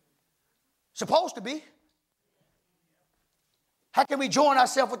 Supposed to be. How can we join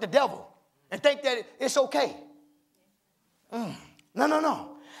ourselves with the devil and think that it's okay?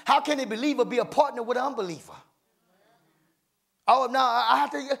 No. How can a believer be a partner with an unbeliever? Oh, no, I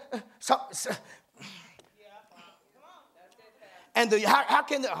have to... And how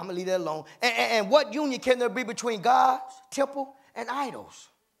can there, I'm going to leave that alone. And what union can there be between God's temple and idols?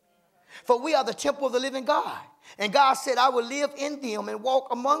 For we are the temple of the living God. And God said, I will live in them and walk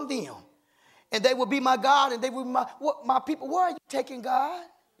among them. And they will be my God and they will be my people. Where are you taking God?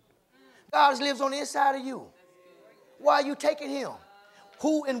 God lives on the inside of you. Why are you taking him?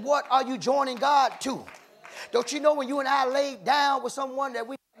 Who and what are you joining God to? Don't you know when you and I laid down with someone that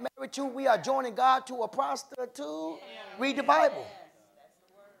we married to, we are joining God to a prostitute? Read the Bible.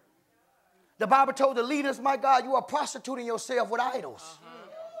 The Bible told the leaders, my God, you are prostituting yourself with idols.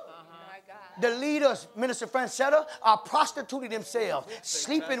 The leaders, Minister Francetta, are prostituting themselves,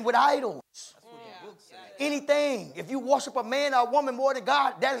 sleeping with idols. Anything. If you worship a man or a woman more than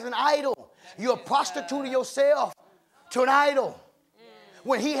God, that is an idol. You're prostituting yourself to an idol.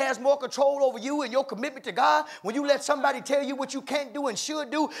 When he has more control over you and your commitment to God, when you let somebody tell you what you can't do and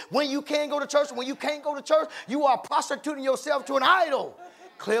should do, when you can go to church and when you can't go to church, you are prostituting yourself to an idol.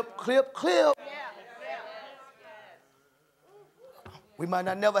 Clip, clip, clip. We might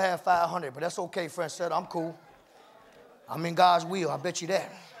not never have 500, but that's okay, friend said. I'm cool. I'm in God's will. I bet you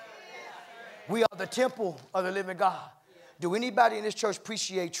that. We are the temple of the living God. Do anybody in this church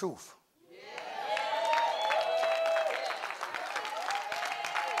appreciate truth?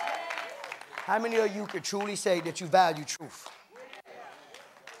 How many of you could truly say that you value truth?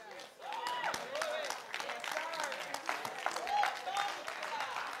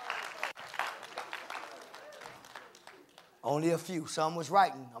 Only a few. Some was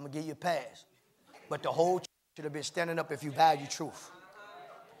writing. I'm going to give you a pass. But the whole church should have been standing up if you value truth.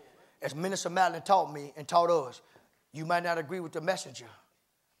 As Minister Madeline taught me and taught us, you might not agree with the messenger,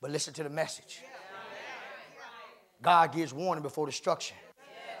 but listen to the message. God gives warning before destruction.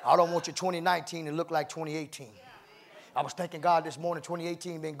 I don't want your 2019 to look like 2018. I was thanking God this morning,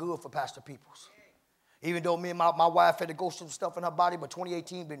 2018 been good for Pastor Peoples. Even though me and my wife had to go through some stuff in her body, but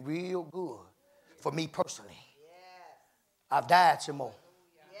 2018 been real good for me personally. I've died some more.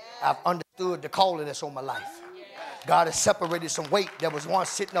 I've understood the calling that's on my life. God has separated some weight that was once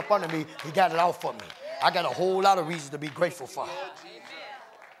sitting up under me. He got it off of me. I got a whole lot of reasons to be grateful for.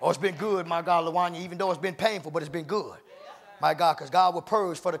 Oh, it's been good, my God, LaWanya, even though it's been painful, but it's been good. My God, because God will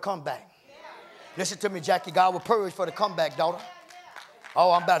purge for the comeback. Listen to me, Jackie. God will purge for the comeback, daughter.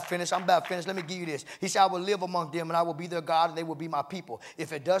 Oh, I'm about to finish. Let me give you this. He said, I will live among them, and I will be their God, and they will be my people.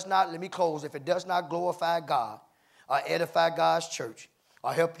 If it does not, let me close. If it does not glorify God or edify God's church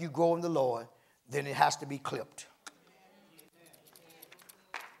or help you grow in the Lord, then it has to be clipped.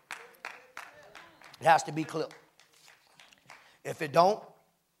 It has to be clipped. If it don't,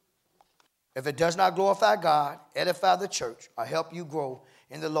 if it does not glorify God, edify the church, or help you grow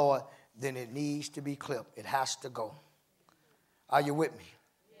in the Lord, then it needs to be clipped. It has to go. Are you with me?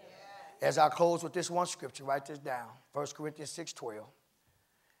 Yeah. As I close with this one scripture, write this down. 1 Corinthians 6:12.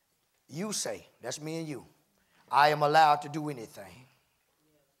 You say, that's me and you, I am allowed to do anything,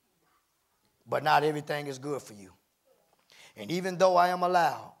 but not everything is good for you. And even though I am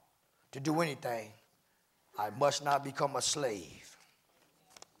allowed to do anything, I must not become a slave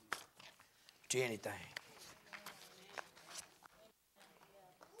to anything.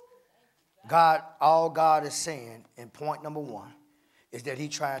 God, all God is saying in point number 1 is that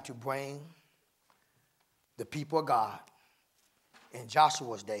he's trying to bring the people of God in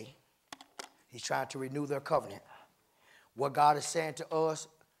Joshua's day. He's trying to renew their covenant. What God is saying to us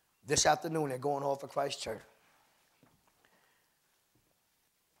this afternoon at Going Home for Christ Church,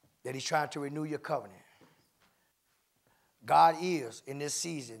 that he's trying to renew your covenant. God is, in this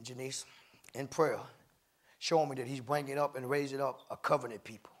season, Janice, in prayer, showing me that he's bringing up and raising up a covenant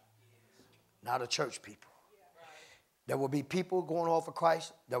people, not a church people. There will be people going off for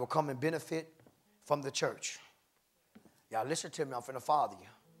Christ that will come and benefit from the church. Y'all listen to me, I'm finna father you.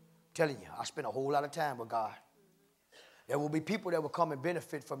 I'm telling you, I spend a whole lot of time with God. There will be people that will come and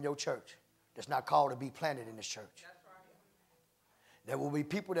benefit from your church that's not called to be planted in this church. There will be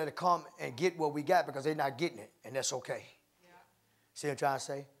people that will come and get what we got because they're not getting it, and that's okay. See what I'm trying to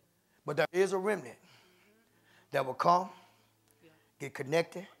say? But there is a remnant that will come, get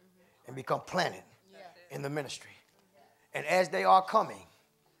connected, and become planted in the ministry. And as they are coming,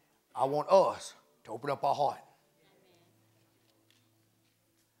 I want us to open up our heart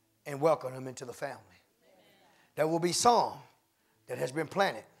and welcome them into the family. There will be some that has been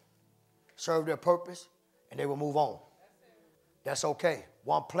planted, serve their purpose, and they will move on. That's okay.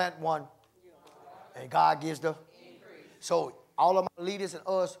 One plant, one, and God gives the increase. So all of my leaders and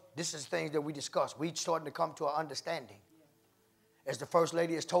us, this is things that we discuss. We starting to come to an understanding. As the first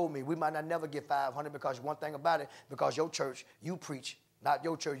lady has told me, we might not never get 500 because one thing about it, because your church, you preach, not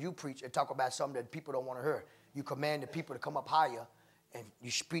your church, you preach and talk about something that people don't want to hear. You command the people to come up higher and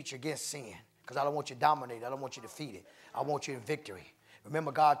you preach against sin because I don't want you dominated. I don't want you defeated. I want you in victory.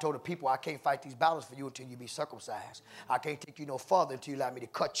 Remember, God told the people, I can't fight these battles for you until you be circumcised. I can't take you no further until you allow me to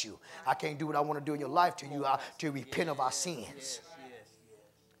cut you. I can't do what I want to do in your life till you repent of our sins.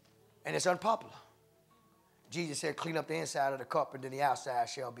 And it's unpopular. Jesus said, clean up the inside of the cup and then the outside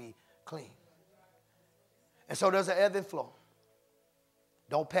shall be clean. And so there's an ebb and flow.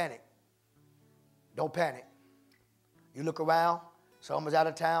 Don't panic. Don't panic. You look around, some is out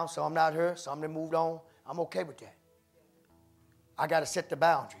of town, some not here, some that moved on. I'm okay with that. I got to set the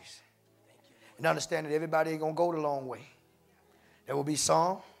boundaries and understand that everybody ain't going to go the long way. There will be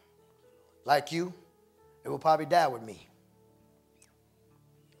some, like you, that will probably die with me.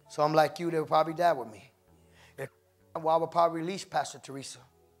 Some like you that will probably die with me. Well, I would probably release Pastor Teresa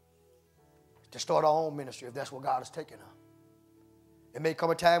to start our own ministry if that's what God has taken her. It may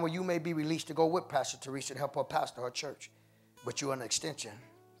come a time where you may be released to go with Pastor Teresa and help her pastor her church, but you're an extension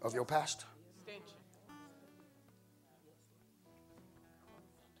of your pastor.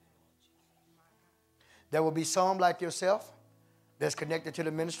 There will be some like yourself that's connected to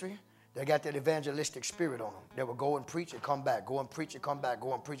the ministry that got that evangelistic spirit on them. They will go and preach and come back, go and preach and come back,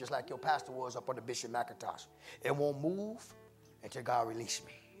 go and preach just like your pastor was up under Bishop McIntosh. It won't move until God released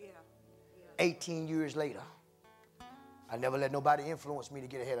me. 18 years later, I never let nobody influence me to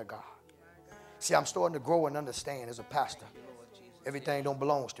get ahead of God. See, I'm starting to grow and understand as a pastor. Everything don't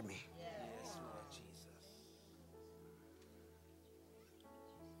belong to me.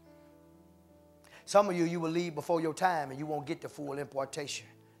 Some of you will leave before your time and you won't get the full impartation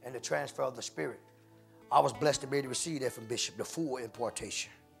and the transfer of the Spirit. I was blessed to be able to receive that from Bishop, the full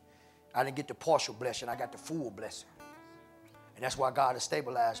impartation. I didn't get the partial blessing, I got the full blessing. And that's why God has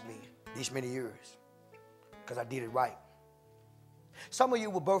stabilized me these many years, because I did it right. Some of you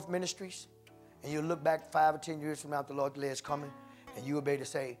will birth ministries, and you'll look back 5 or 10 years from now, the Lord is coming, and you will be able to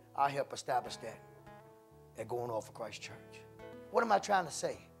say, I helped establish that at Going Off for Christ Church. What am I trying to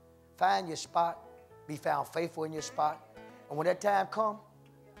say? Find your spot, be found faithful in your spot, and when that time comes,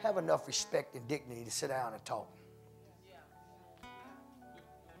 have enough respect and dignity to sit down and talk.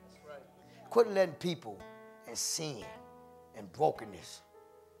 Quit letting people and sin and brokenness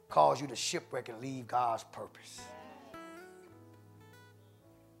cause you to shipwreck and leave God's purpose.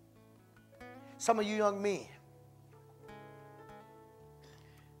 Some of you young men,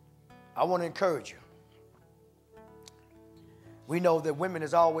 I want to encourage you. We know that women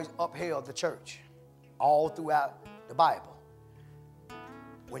has always upheld the church all throughout the Bible.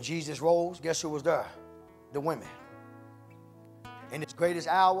 When Jesus rose, guess who was there? The women. In his greatest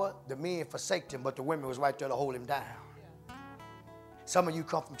hour, the men forsaked him, but the women was right there to hold him down. Some of you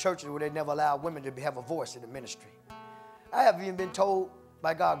come from churches where they never allow women to have a voice in the ministry. I have even been told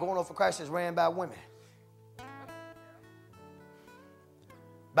by God, Going Off for Christ is ran by women.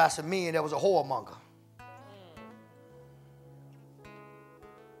 By some men that was a whoremonger.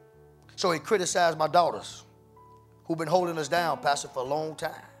 So he criticized my daughters, who've been holding us down, Pastor, for a long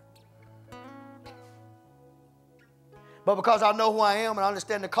time. But because I know who I am and I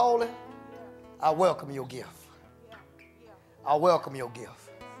understand the calling, I welcome your gift. I welcome your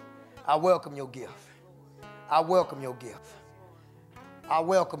gift. I welcome your gift. I welcome your gift. I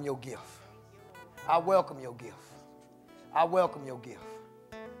welcome your gift. I welcome your gift. I welcome your gift.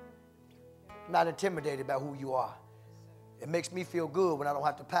 I'm not intimidated by who you are. It makes me feel good when I don't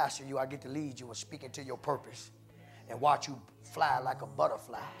have to pastor you. I get to lead you and speak into your purpose and watch you fly like a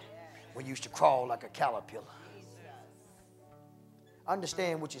butterfly when you used to crawl like a caterpillar.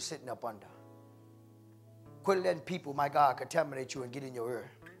 Understand what you're sitting up under. Quit letting people, my God, contaminate you and get in your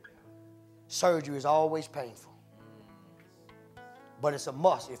ear. Surgery is always painful. But it's a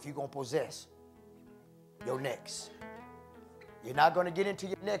must if you're going to possess your next. You're not going to get into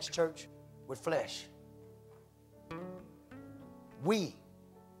your next, church, with flesh. We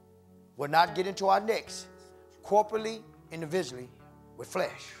will not get into our next, corporately, individually, with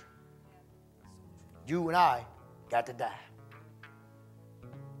flesh. You and I got to die.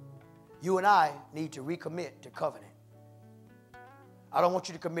 You and I need to recommit to covenant. I don't want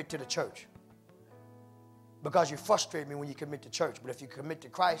you to commit to the church because you frustrate me when you commit to church. But if you commit to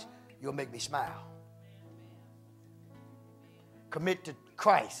Christ, you'll make me smile. Commit to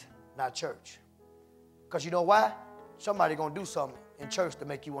Christ, not church. Because you know why? Somebody's going to do something in church to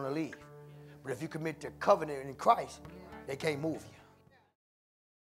make you want to leave. But if you commit to covenant in Christ, they can't move you.